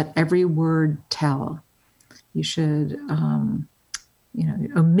should let every word tell. You should,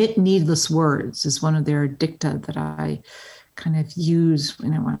 omit needless words is one of their dicta that I kind of use,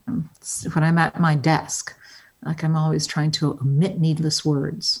 when I'm at my desk. Like, I'm always trying to omit needless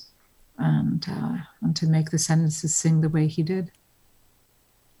words and to make the sentences sing the way he did.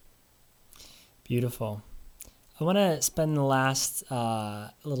 Beautiful. I want to spend the last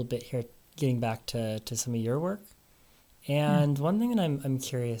little bit here getting back to some of your work. And one thing that I'm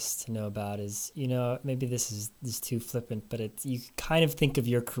curious to know about is, maybe this is too flippant, but you kind of think of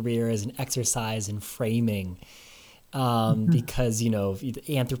your career as an exercise in framing, because,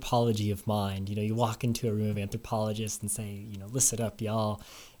 the anthropology of mind, you walk into a room of anthropologists and say, listen up, y'all.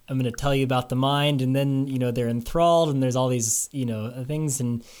 I'm going to tell you about the mind, and then, they're enthralled, and there's all these, things,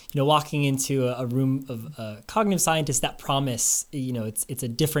 and, walking into a room of cognitive scientists, that promise, it's a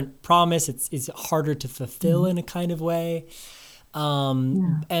different promise. It's harder to fulfill in a kind of way.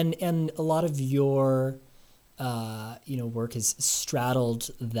 And a lot of your, work has straddled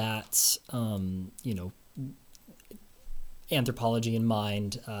that, anthropology and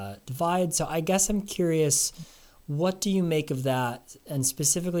mind divide. So I guess I'm curious, what do you make of that, and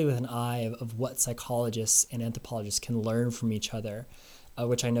specifically with an eye of what psychologists and anthropologists can learn from each other,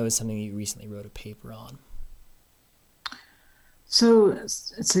 which I know is something you recently wrote a paper on? So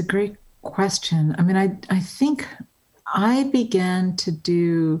it's a great question. I mean, I think I began to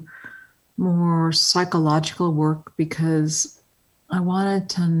do more psychological work because I wanted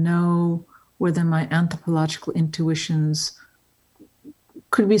to know whether my anthropological intuitions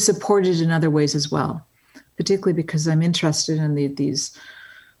could be supported in other ways as well, particularly because I'm interested in these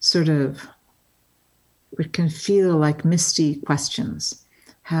sort of, what can feel like misty questions,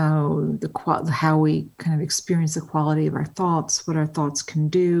 how we kind of experience the quality of our thoughts, what our thoughts can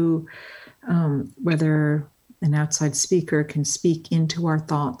do, whether an outside speaker can speak into our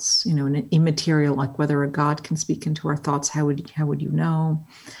thoughts, an immaterial, like whether a God can speak into our thoughts, how would you know?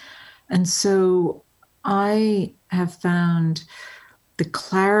 And so I have found the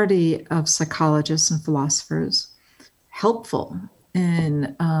clarity of psychologists and philosophers helpful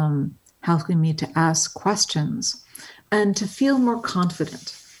in helping me to ask questions and to feel more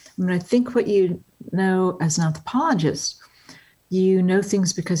confident. I mean, I think what you know as an anthropologist, you know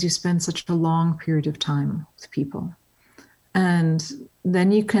things because you spend such a long period of time with people. And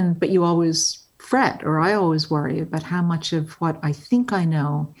then but you always fret, or I always worry about how much of what I think I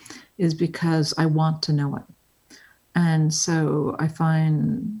know is because I want to know it. And so I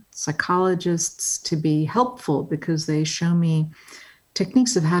find psychologists to be helpful because they show me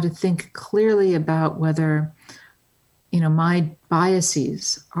techniques of how to think clearly about whether, my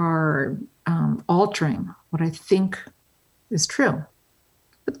biases are altering what I think is true.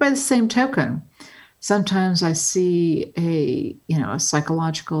 But by the same token, sometimes I see a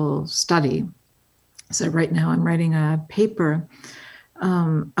psychological study. So right now I'm writing a paper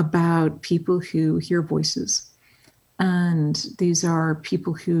about people who hear voices. And these are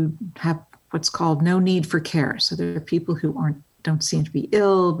people who have what's called no need for care. So there are people who don't seem to be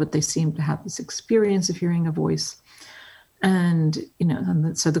ill, but they seem to have this experience of hearing a voice. And,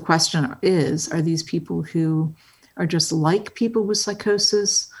 so the question is, are these people who are just like people with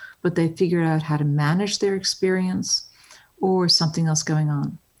psychosis, but they figured out how to manage their experience, or something else going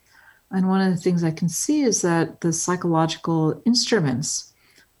on? And one of the things I can see is that the psychological instruments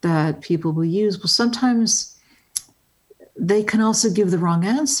that people will use will sometimes, they can also give the wrong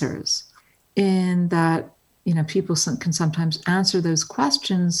answers, in that, people can sometimes answer those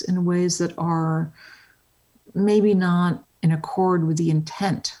questions in ways that are maybe not in accord with the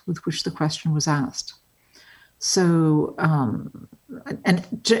intent with which the question was asked. So, and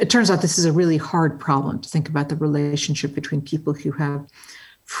it turns out this is a really hard problem to think about, the relationship between people who have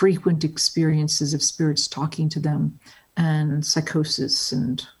frequent experiences of spirits talking to them and psychosis,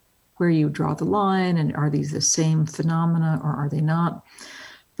 and where you draw the line, and are these the same phenomena or are they not?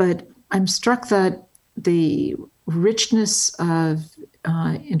 But I'm struck that the richness of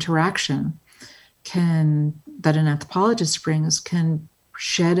interaction that an anthropologist brings can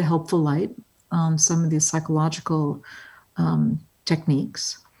shed a helpful light on some of these psychological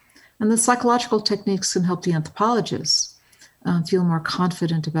techniques. And the psychological techniques can help the anthropologist feel more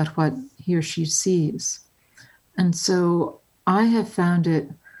confident about what he or she sees. And so I have found it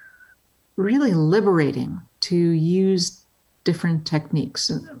really liberating to use different techniques.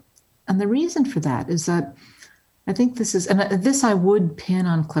 And the reason for that is that I think this I would pin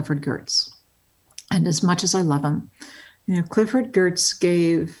on Clifford Geertz. And as much as I love him, Clifford Geertz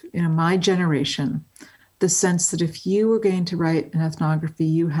gave, my generation the sense that if you were going to write an ethnography,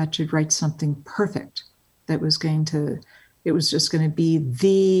 you had to write something perfect that was it was just going to be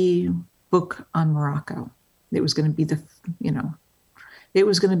the book on Morocco. It was going to be it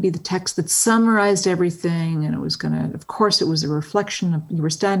was going to be the text that summarized everything. And it was going to, of course, it was a reflection of, you were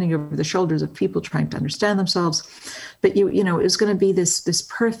standing over the shoulders of people trying to understand themselves. But it was going to be this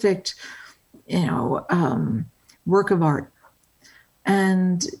perfect, work of art.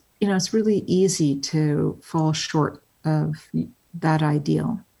 And, it's really easy to fall short of that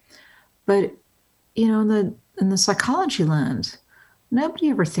ideal. But, in the psychology land, nobody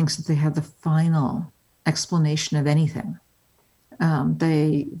ever thinks that they have the final explanation of anything.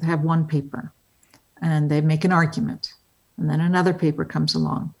 They have one paper and they make an argument, and then another paper comes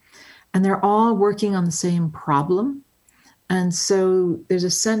along, and they're all working on the same problem. And so there's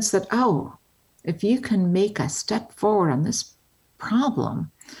a sense that, oh, if you can make a step forward on this problem,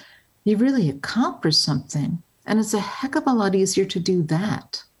 you really accomplished something. And it's a heck of a lot easier to do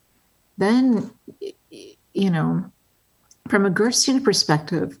that. Then, from a Gerstein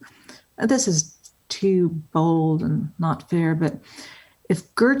perspective, this is too bold and not fair, but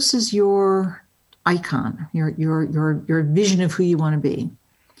if Gertz is your icon, your vision of who you want to be,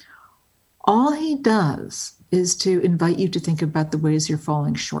 all he does is to invite you to think about the ways you're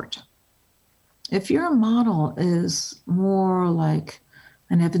falling short. If your model is more like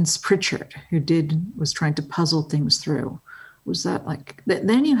an Evans Pritchard who was trying to puzzle things through, was that like,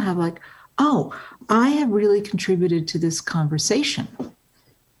 then you have like, oh, I have really contributed to this conversation.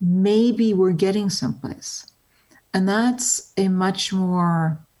 Maybe we're getting someplace. And that's a much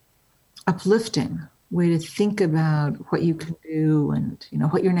more uplifting way to think about what you can do and,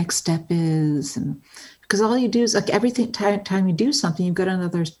 what your next step is. And because all you do is like everything time you do something, you've got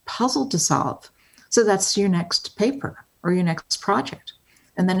another puzzle to solve. So that's your next paper or your next project.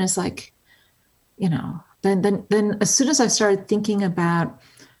 And then it's like, then as soon as I started thinking about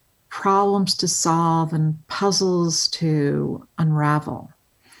problems to solve and puzzles to unravel,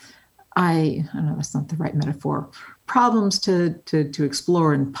 I know that's not the right metaphor, problems to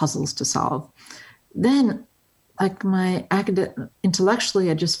explore and puzzles to solve, then like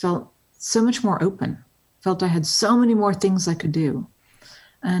intellectually, I just felt so much more open, felt I had so many more things I could do.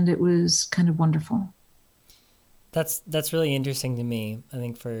 And it was kind of wonderful. That's really interesting to me, I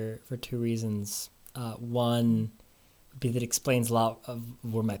think for two reasons. One would be that it explains a lot of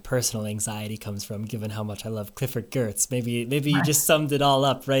where my personal anxiety comes from, given how much I love Clifford Geertz. Maybe you just summed it all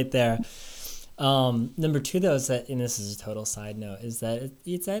up right there. Number two, though, is that, and this is a total side note, is that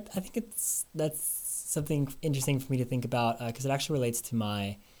I think that's something interesting for me to think about because it actually relates to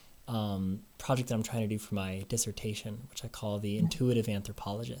my project that I'm trying to do for my dissertation, which I call the intuitive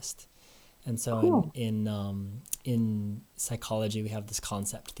anthropologist. And so cool. in psychology, we have this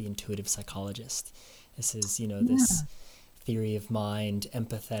concept, the intuitive psychologist. This is, this theory of mind,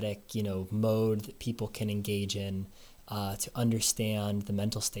 empathetic, mode that people can engage in to understand the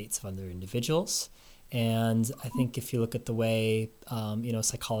mental states of other individuals. And I think if you look at the way,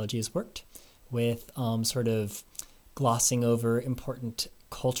 psychology has worked with sort of glossing over important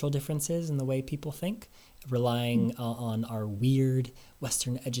cultural differences in the way people think, relying on our weird,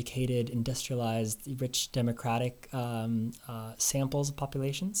 Western-educated, industrialized, rich, democratic samples of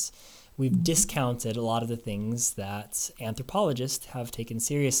populations, we've discounted a lot of the things that anthropologists have taken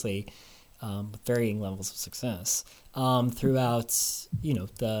seriously with varying levels of success throughout,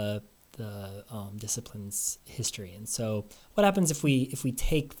 the discipline's history. And so what happens if we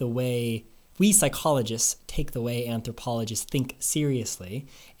take the way we psychologists take the way anthropologists think seriously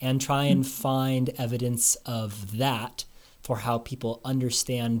and try and find evidence of that for how people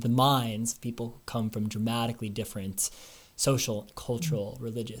understand the minds of people who come from dramatically different social, cultural,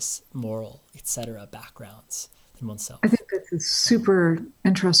 religious, moral, etc. backgrounds than oneself? I think that's a super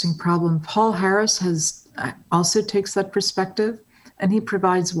interesting problem. Paul Harris also takes that perspective, and he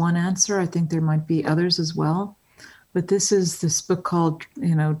provides one answer. I think there might be others as well. But this is this book called,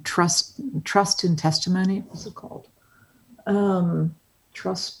 Trust in Testimony. What's it called?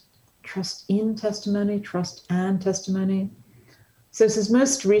 Trust in Testimony, Trust and Testimony. So it's his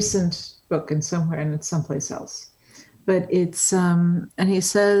most recent book in somewhere, and it's someplace else. But it's, and he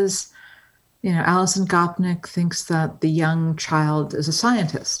says, Alison Gopnik thinks that the young child is a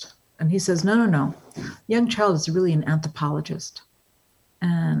scientist. And he says, no. Young child is really an anthropologist.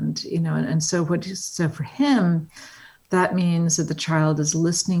 And, and so for him, that means that the child is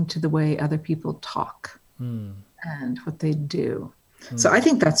listening to the way other people talk and what they do. So I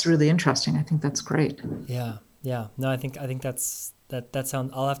think that's really interesting. I think that's great. Yeah. No, I think that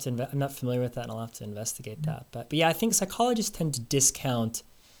sounds. I'll have to. I'm not familiar with that, and I'll have to investigate that. But yeah, I think psychologists tend to discount.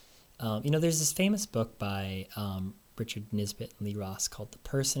 There's this famous book by Richard Nisbett and Lee Ross called "The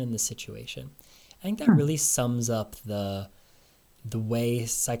Person and the Situation." I think that really sums up the way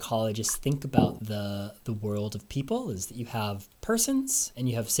psychologists think about the world of people is that you have persons and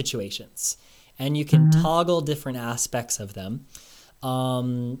you have situations, and you can toggle different aspects of them,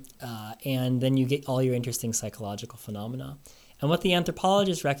 and then you get all your interesting psychological phenomena. And what the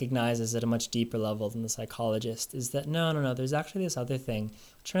anthropologist recognizes at a much deeper level than the psychologist is that no, there's actually this other thing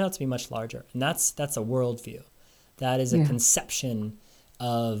which turns out to be much larger, and that's a worldview. That is a conception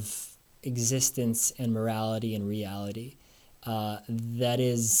of existence and morality and reality.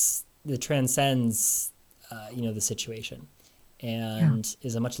 that transcends, the situation, and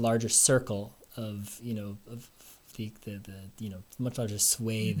is a much larger circle of, of speak, the much larger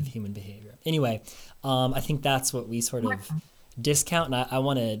swathe of human behavior. Anyway, I think that's what we sort of discount, and I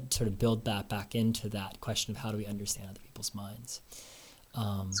want to sort of build that back into that question of how do we understand other people's minds.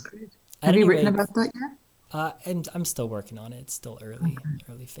 That's great. Have you written about that yet? And I'm still working on it. It's still early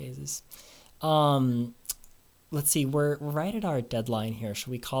phases. Let's see, we're right at our deadline here.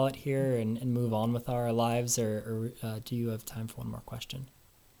 Should we call it here and move on with our lives, or do you have time for one more question?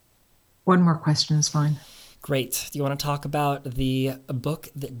 One more question is fine. Great. Do you want to talk about the book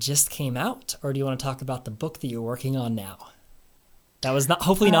that just came out, or do you want to talk about the book that you're working on now? That was not,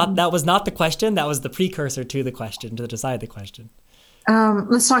 hopefully not, that was not the question. That was the precursor to the question, to decide the question.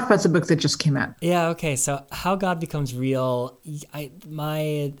 Let's talk about the book that just came out. Yeah, okay. So How God Becomes Real.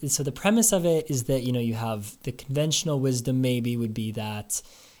 So the premise of it is that, you have the conventional wisdom maybe would be that,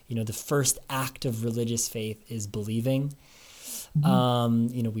 the first act of religious faith is believing.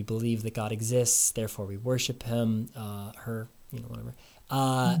 Mm-hmm. We believe that God exists, therefore we worship him, her, whatever.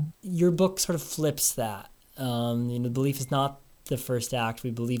 Your book sort of flips that. Belief is not the first act.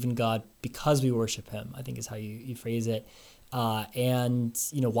 We believe in God because we worship him, I think is how you phrase it. And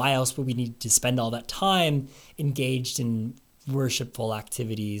why else would we need to spend all that time engaged in worshipful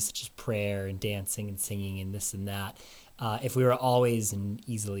activities such as prayer and dancing and singing and this and that, if we were always and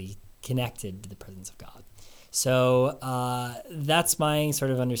easily connected to the presence of God? So that's my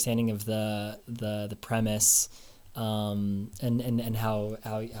sort of understanding of the premise, and how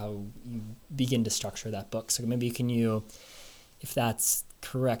you begin to structure that book. So maybe if that's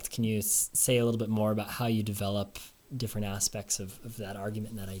correct, can you say a little bit more about how you develop different aspects of that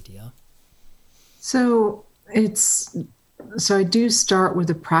argument and that idea? So I do start with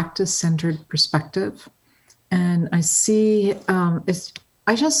a practice-centered perspective, and I see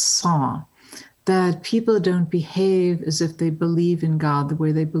I just saw that people don't behave as if they believe in God the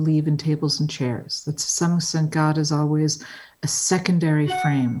way they believe in tables and chairs. That to some extent God is always a secondary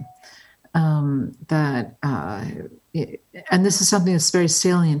frame. And this is something that's very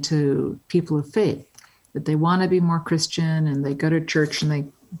salient to people of faith, that they want to be more Christian and they go to church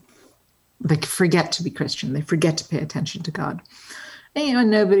and they forget to be Christian. They forget to pay attention to God.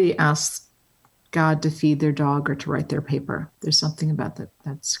 And nobody asks God to feed their dog or to write their paper. There's something about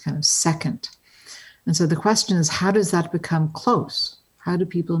that's kind of second. And so the question is, how does that become close? How do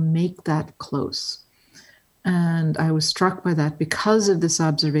people make that close? And I was struck by that because of this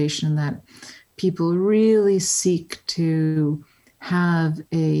observation that people really seek to have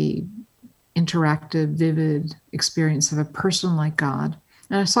a interactive, vivid experience of a person like God.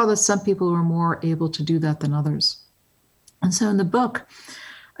 And I saw that some people were more able to do that than others. And so in the book,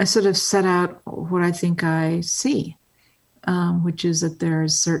 I sort of set out what I think I see, which is that there are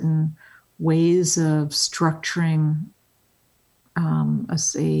certain ways of structuring,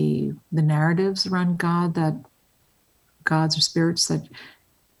 the narratives around God, that gods or spirits that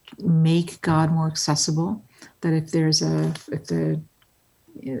make God more accessible. That if the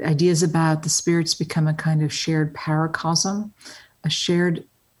ideas about the spirits become a kind of shared paracosm, a shared,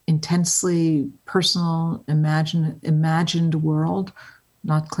 intensely personal, imagined world,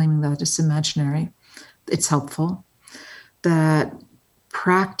 not claiming that it's imaginary, it's helpful. That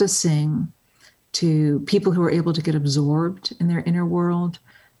practicing to people who are able to get absorbed in their inner world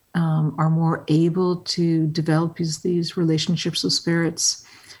are more able to develop these relationships with spirits.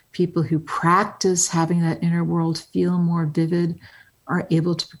 People who practice having that inner world feel more vivid are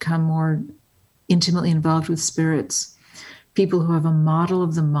able to become more intimately involved with spirits. People who have a model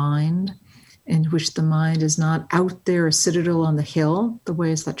of the mind in which the mind is not out there, a citadel on the hill, the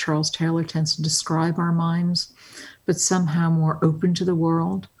ways that Charles Taylor tends to describe our minds, but somehow more open to the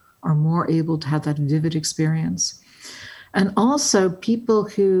world, are more able to have that vivid experience. And also people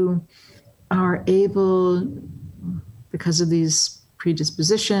who are able, because of these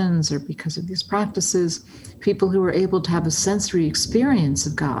predispositions or because of these practices, people who are able to have a sensory experience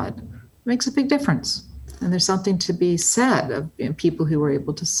of God makes a big difference. And there's something to be said of people who are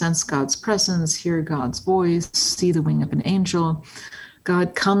able to sense God's presence, hear God's voice, see the wing of an angel.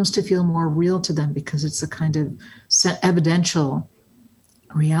 God comes to feel more real to them because it's a kind of evidential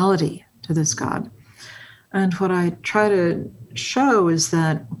reality to this God. And what I try to show is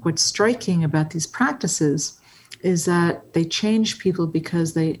that what's striking about these practices is that they change people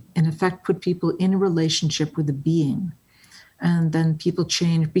because they, in effect, put people in a relationship with a being. And then people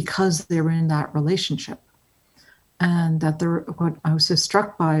change because they were in that relationship. And that what I was so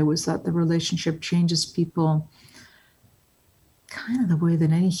struck by was that the relationship changes people kind of the way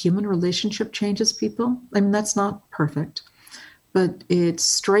that any human relationship changes people. I mean, that's not perfect, but it's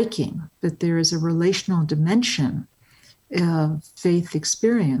striking that there is a relational dimension of faith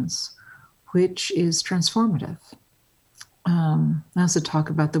experience which is transformative. I also talk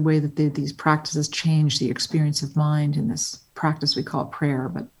about the way that these practices change the experience of mind in this practice we call prayer,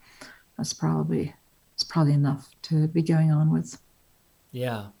 but it's probably enough to be going on with.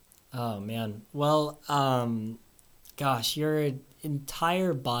 Yeah. Oh man. Well, gosh, your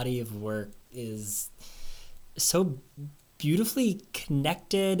entire body of work is so beautifully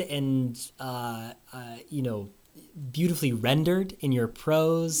connected and beautifully rendered in your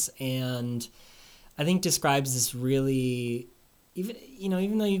prose, and I think describes this really,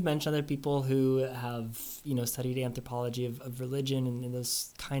 even though you've mentioned other people who have studied anthropology of religion and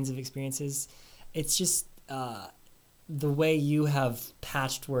those kinds of experiences, it's just the way you have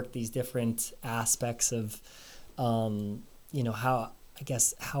patchworked these different aspects of how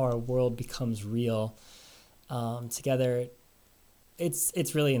our world becomes real together.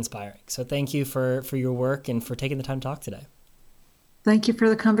 It's really inspiring. So thank you for your work and for taking the time to talk today. Thank you for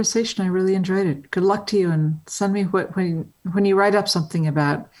the conversation. I really enjoyed it. Good luck to you, and send me when you write up something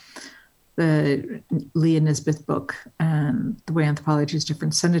about the Leah Nisbeth book and the way anthropology is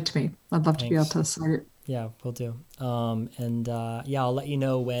different. Send it to me. I'd love to be able to cite it. Yeah, we'll do. I'll let you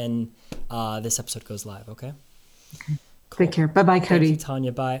know when this episode goes live. Okay. Okay. Cool. Take care. Bye-bye, Cody. Thank you,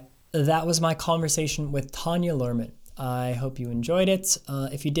 Tanya. Bye. That was my conversation with Tanya Luhrmann. I hope you enjoyed it.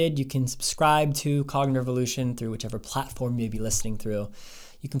 If you did, you can subscribe to Cognitive Revolution through whichever platform you may be listening through.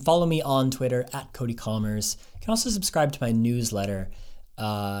 You can follow me on Twitter at Cody Commerce. You can also subscribe to my newsletter,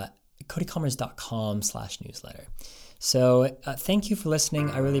 codycommerce.com/newsletter. So thank you for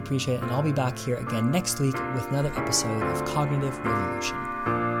listening. I really appreciate it. And I'll be back here again next week with another episode of Cognitive Revolution.